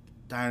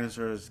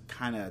dinosaurs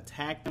kind of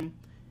attacked them.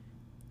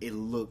 It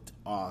looked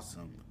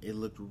awesome. It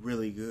looked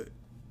really good.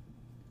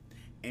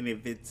 And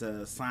if it's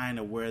a sign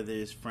of where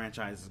this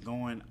franchise is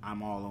going,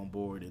 I'm all on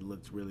board. It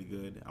looks really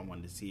good. I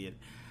wanted to see it.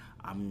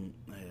 I'm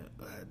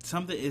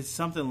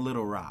something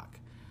Little Rock.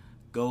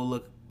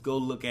 Go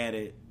look at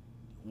it,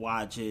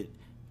 watch it,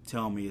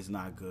 tell me it's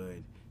not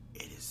good.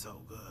 It is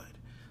so good.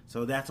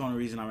 So that's the only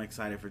reason I'm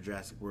excited for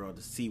Jurassic World,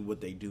 to see what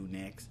they do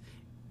next.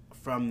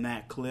 From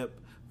that clip,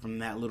 from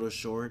that little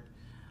short,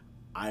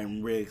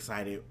 I'm really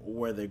excited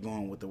where they're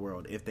going with the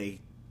world. If they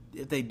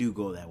do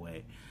go that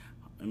way.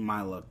 In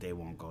my luck, they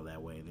won't go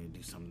that way. They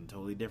do something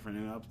totally different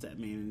and upset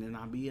me, and then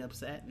I'll be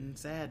upset and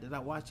sad that I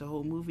watched the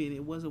whole movie and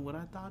it wasn't what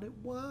I thought it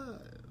was.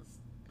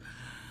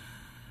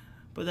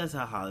 But that's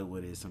how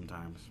Hollywood is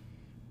sometimes.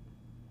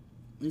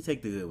 You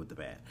take the good with the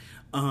bad.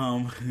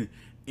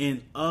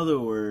 In other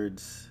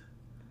words,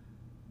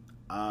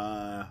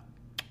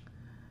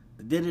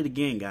 did it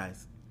again,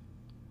 guys.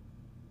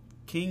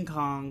 King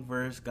Kong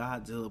vs.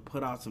 Godzilla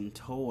put out some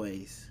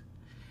toys,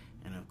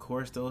 and of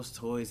course those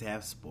toys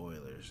have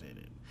spoilers in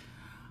it.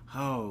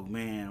 Oh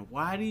man,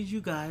 why did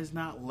you guys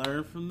not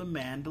learn from The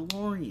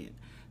Mandalorian?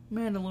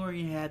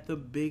 Mandalorian had the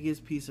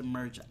biggest piece of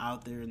merch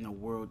out there in the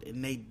world,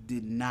 and they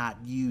did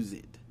not use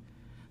it.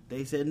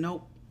 They said,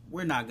 nope,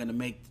 we're not going to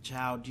make the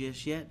child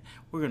just yet.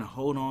 We're going to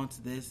hold on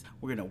to this.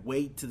 We're going to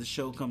wait till the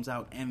show comes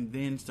out and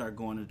then start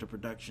going into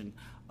production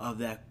of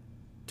that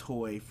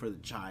toy for the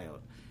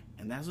child.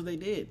 And that's what they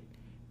did.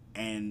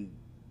 And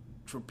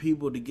for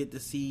people to get to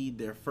see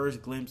their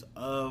first glimpse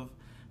of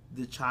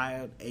the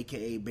child,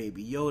 aka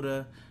Baby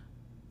Yoda,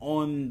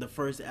 on the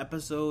first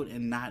episode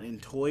and not in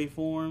toy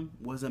form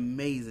was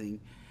amazing.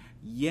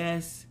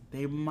 Yes,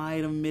 they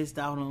might have missed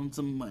out on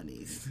some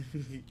monies.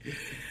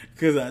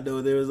 Because I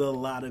know there was a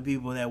lot of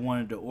people that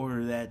wanted to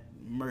order that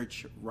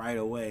merch right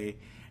away,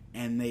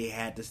 and they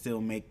had to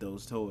still make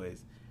those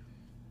toys.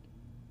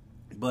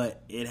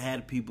 But it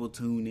had people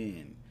tune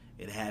in.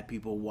 It had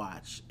people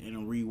watch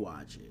and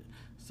rewatch it.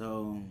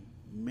 So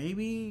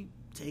maybe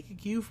take a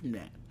cue from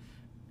that.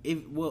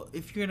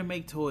 If you're gonna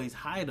make toys,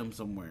 hide them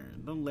somewhere.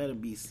 Don't let them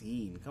be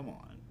seen. Come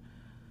on.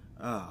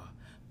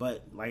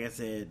 But like I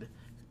said,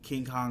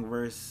 King Kong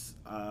versus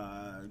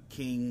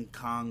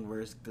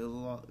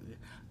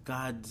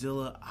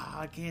Godzilla.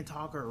 I can't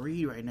talk or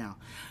read right now.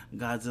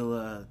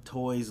 Godzilla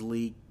toys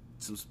leaked,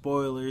 some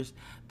spoilers.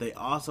 They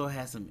also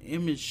had some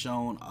image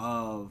shown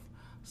of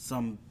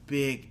some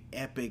big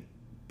epic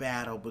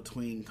battle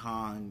between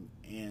Kong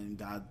and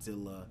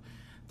Godzilla.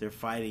 They're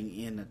fighting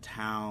in a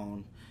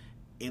town.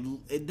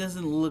 It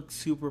doesn't look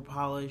super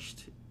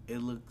polished. It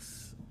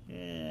looks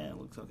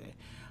okay.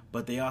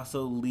 But they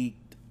also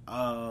leaked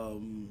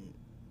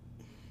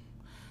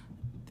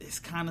it's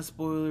kind of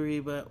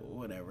spoilery, but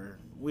whatever.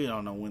 We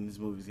don't know when this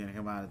movie's gonna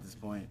come out at this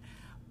point.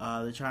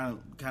 They're trying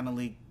to kind of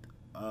leak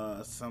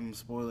some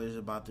spoilers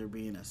about there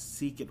being a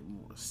secret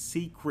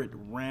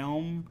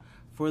realm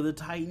for the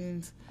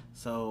Titans.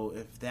 So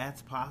if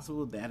that's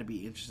possible, that'd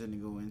be interesting to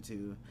go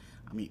into.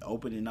 I mean,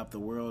 opening up the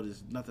world,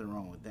 is nothing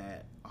wrong with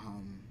that.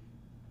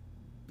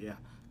 Yeah,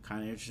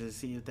 kind of interested to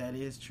see if that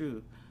is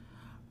true.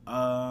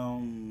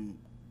 The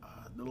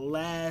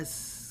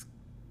last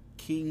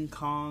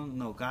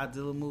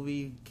Godzilla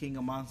movie, King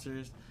of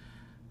Monsters,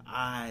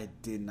 I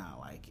did not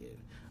like it.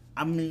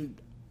 I mean,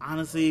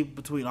 honestly,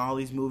 between all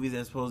these movies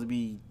that's supposed to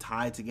be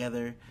tied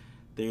together,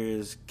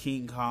 there's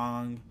King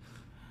Kong,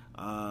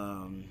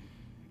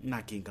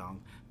 not King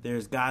Kong,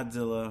 there's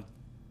Godzilla,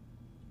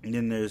 and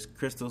then there's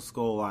Crystal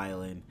Skull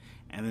Island,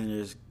 and then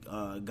there's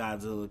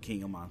Godzilla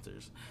King of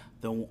Monsters.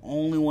 The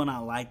only one I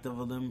liked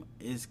of them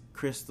is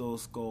Crystal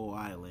Skull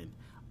Island.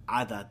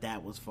 I thought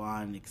that was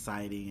fun,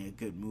 exciting, a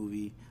good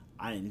movie.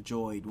 I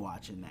enjoyed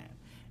watching that.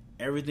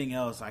 Everything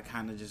else, I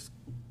kind of just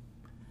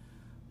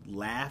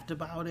laughed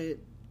about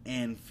it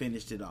and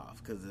finished it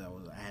off because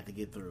I had to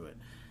get through it.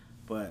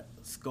 But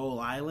Skull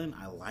Island,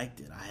 I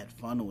liked it. I had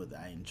fun with it.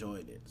 I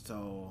enjoyed it.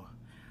 So,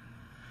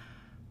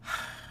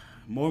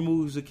 more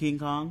movies with King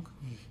Kong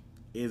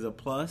is a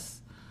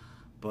plus,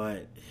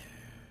 but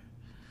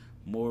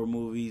more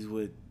movies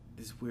with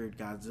this weird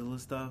Godzilla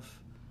stuff,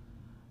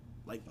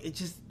 like, it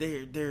just,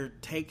 they're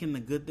taking the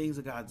good things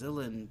of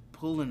Godzilla and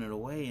pulling it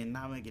away and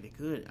not making it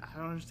good. I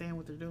don't understand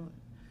what they're doing.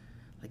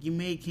 Like, you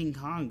made King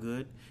Kong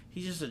good.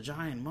 He's just a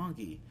giant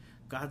monkey.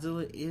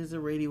 Godzilla is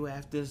a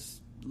radioactive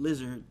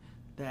lizard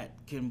that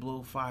can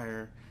blow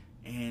fire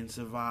and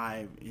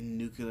survive in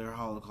nuclear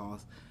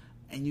holocaust,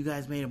 and you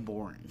guys made him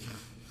boring.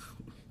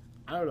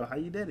 I don't know how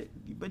you did it,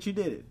 but you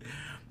did it.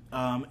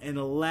 And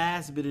the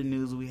last bit of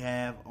news we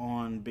have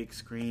on big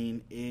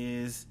screen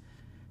is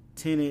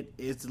Tenet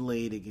is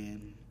delayed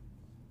again.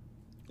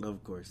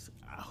 Of course,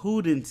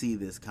 who didn't see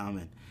this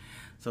coming?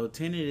 So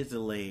Tenet is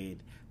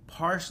delayed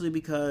partially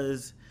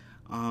because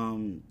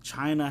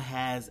China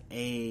has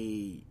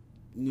a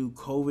new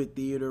COVID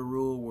theater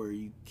rule where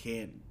you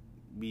can't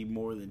be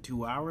more than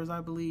 2 hours,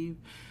 I believe.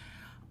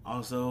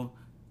 Also,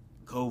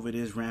 COVID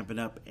is ramping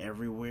up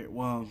everywhere.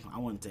 Well, I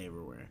wouldn't say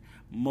everywhere.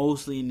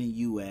 Mostly in the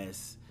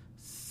U.S.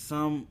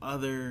 Some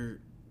other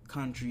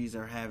countries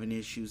are having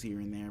issues here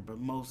and there, but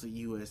mostly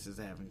U.S. is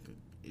having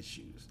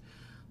issues.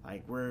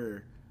 Like,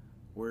 we're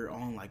we're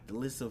on like the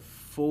list of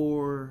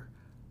 4.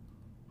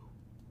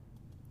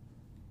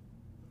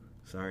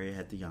 Sorry, I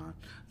had to yawn.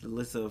 The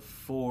list of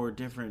 4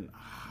 different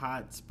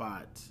hot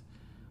spots.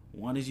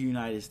 One is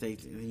United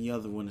States, and the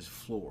other one is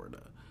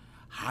Florida.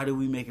 How do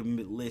we make a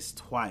list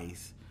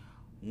twice?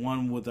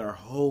 One with our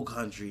whole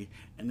country,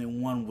 and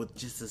then one with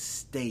just a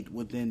state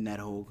within that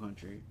whole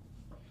country.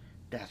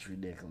 That's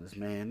ridiculous,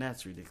 man.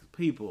 That's ridiculous.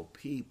 People.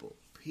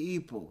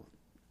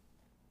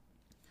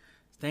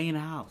 Stay in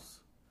the house.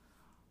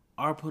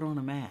 Or put on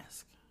a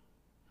mask.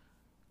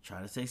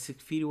 Try to stay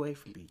 6 feet away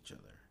from each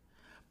other.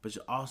 But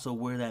you also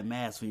wear that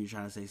mask when you're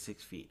trying to stay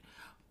 6 feet.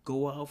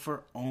 Go out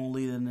for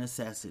only the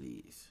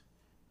necessities.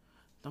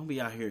 Don't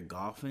be out here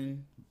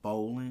golfing,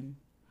 bowling,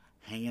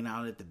 hanging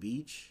out at the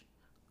beach.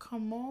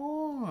 Come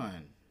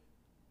on.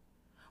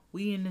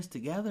 We in this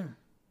together.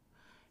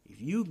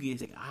 If you get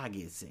sick, I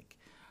get sick.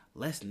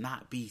 Let's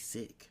not be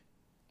sick.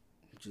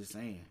 I'm just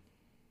saying.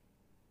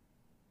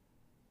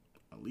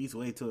 At least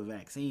wait till a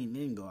vaccine,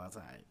 then go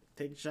outside.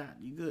 Take a shot,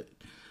 you good.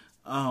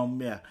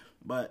 Yeah.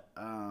 But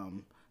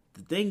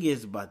the thing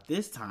is about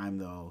this time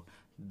though,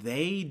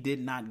 they did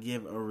not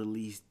give a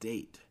release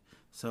date.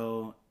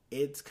 So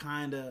it's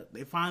kind of,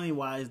 they finally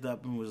wised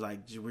up and was like,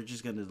 we're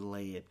just going to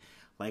delay it.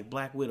 Like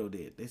Black Widow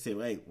did. They said,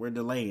 hey, we're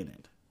delaying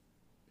it.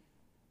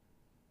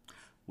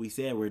 We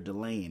said we're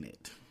delaying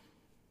it.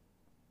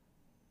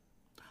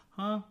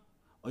 Huh?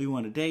 Oh, you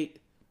want a date?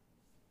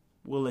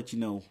 We'll let you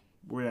know.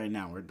 Right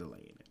now, we're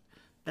delaying it.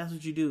 That's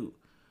what you do.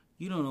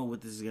 You don't know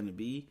what this is going to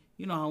be.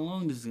 You know how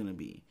long this is going to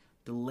be.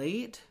 Delay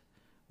it.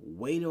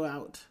 Wait it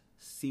out.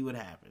 See what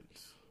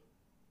happens.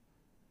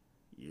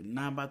 You're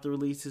not about to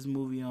release this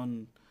movie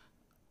on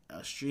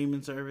a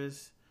streaming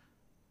service.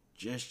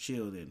 Just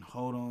chill then.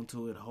 Hold on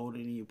to it. Hold it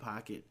in your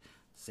pocket.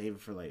 Save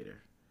it for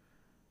later.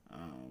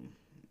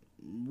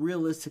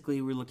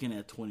 Realistically, we're looking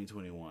at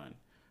 2021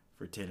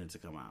 for Tenet to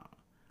come out.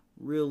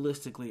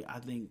 Realistically, I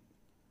think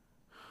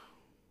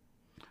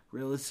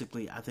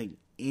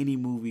any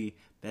movie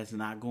that's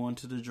not going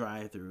to the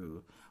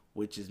drive-thru,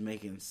 which is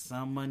making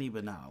some money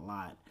but not a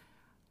lot,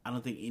 I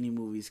don't think any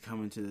movie's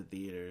coming to the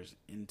theaters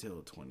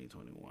until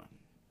 2021.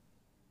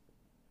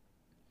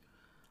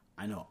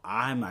 I know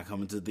I'm not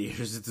coming to the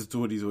theaters until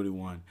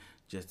 2021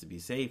 just to be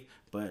safe,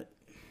 but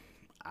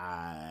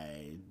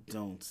I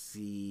don't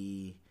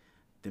see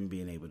them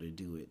being able to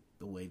do it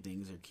the way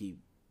things are keep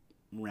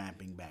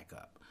ramping back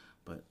up.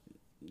 But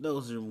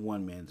those are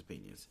one man's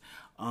opinions.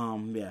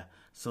 Yeah.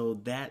 So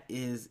that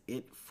is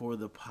it for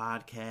the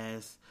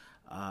podcast.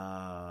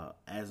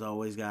 As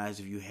always, guys,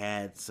 if you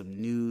had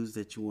some news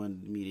that you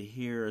wanted me to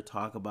hear or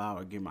talk about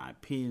or give my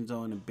opinions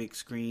on the big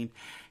screen,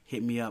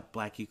 hit me up,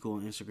 BlackieCool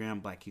on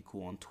Instagram,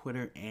 BlackieCool on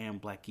Twitter,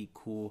 and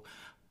BlackieCool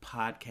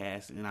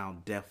Podcast, and I'll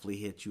definitely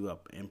hit you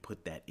up and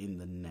put that in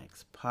the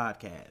next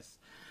podcast.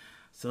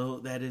 So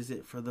that is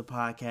it for the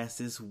podcast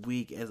this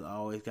week. As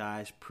always,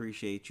 guys,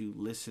 appreciate you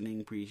listening.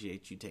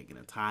 Appreciate you taking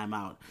the time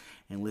out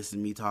and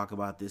listening to me talk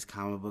about this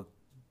comic book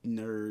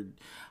nerd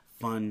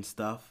fun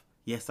stuff.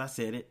 Yes, I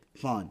said it.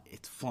 Fun.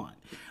 It's fun.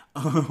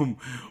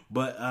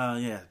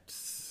 Yeah,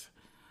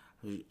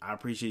 I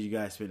appreciate you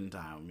guys spending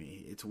time with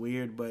me. It's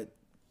weird, but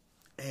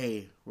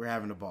hey, we're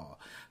having a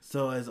ball.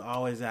 So as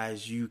always,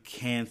 guys, you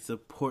can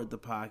support the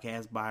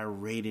podcast by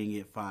rating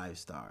it 5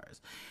 stars.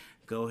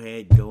 Go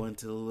ahead, go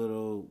into the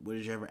little,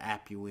 whichever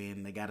app you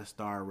in, they got a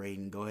star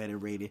rating. Go ahead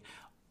and rate it.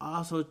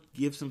 Also,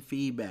 give some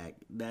feedback.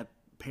 That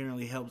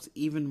apparently helps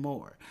even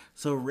more.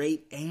 So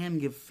rate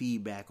and give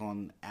feedback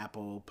on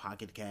Apple,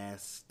 Pocket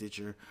Cast,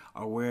 Stitcher,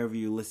 or wherever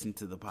you listen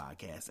to the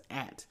podcast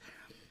at.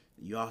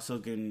 You also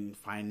can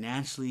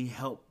financially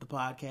help the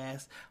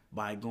podcast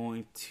by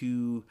going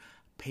to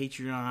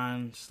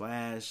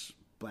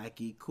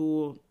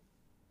Patreon/BlackieCool.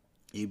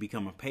 You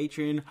become a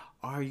patron,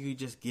 or you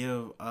just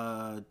give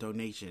a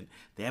donation.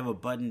 They have a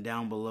button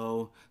down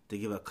below to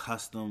give a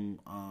custom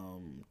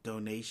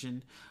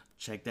donation.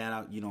 Check that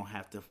out. You don't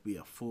have to be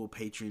a full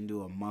patron,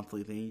 do a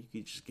monthly thing.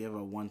 You can just give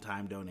a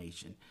one-time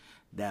donation.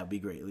 That would be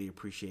greatly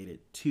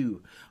appreciated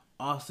too.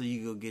 Also,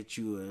 you go get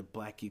you a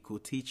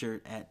BlackieCool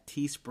t-shirt at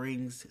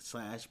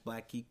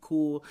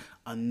Teesprings/BlackieCool.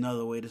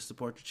 Another way to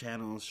support the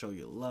channel and show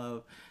your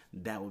love.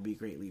 That would be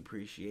greatly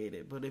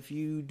appreciated. But if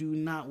you do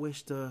not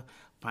wish to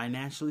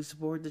financially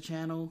support the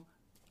channel,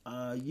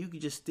 you can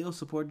just still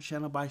support the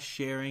channel by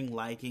sharing,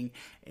 liking,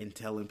 and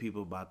telling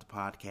people about the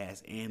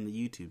podcast and the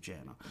YouTube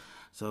channel.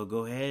 So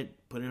go ahead,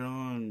 put it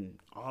on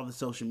all the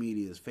social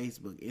medias,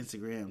 Facebook,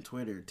 Instagram,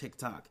 Twitter,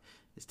 TikTok.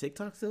 Is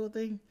TikTok still a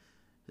thing?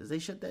 Did they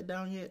shut that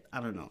down yet?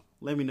 I don't know.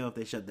 Let me know if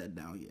they shut that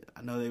down yet.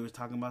 I know they was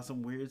talking about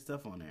some weird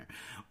stuff on there.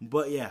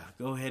 But yeah,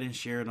 go ahead and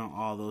share it on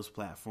all those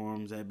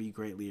platforms. That'd be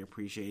greatly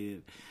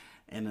appreciated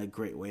and a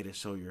great way to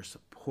show your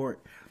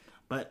support.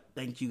 But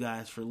thank you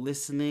guys for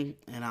listening,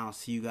 and I'll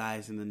see you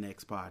guys in the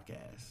next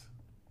podcast.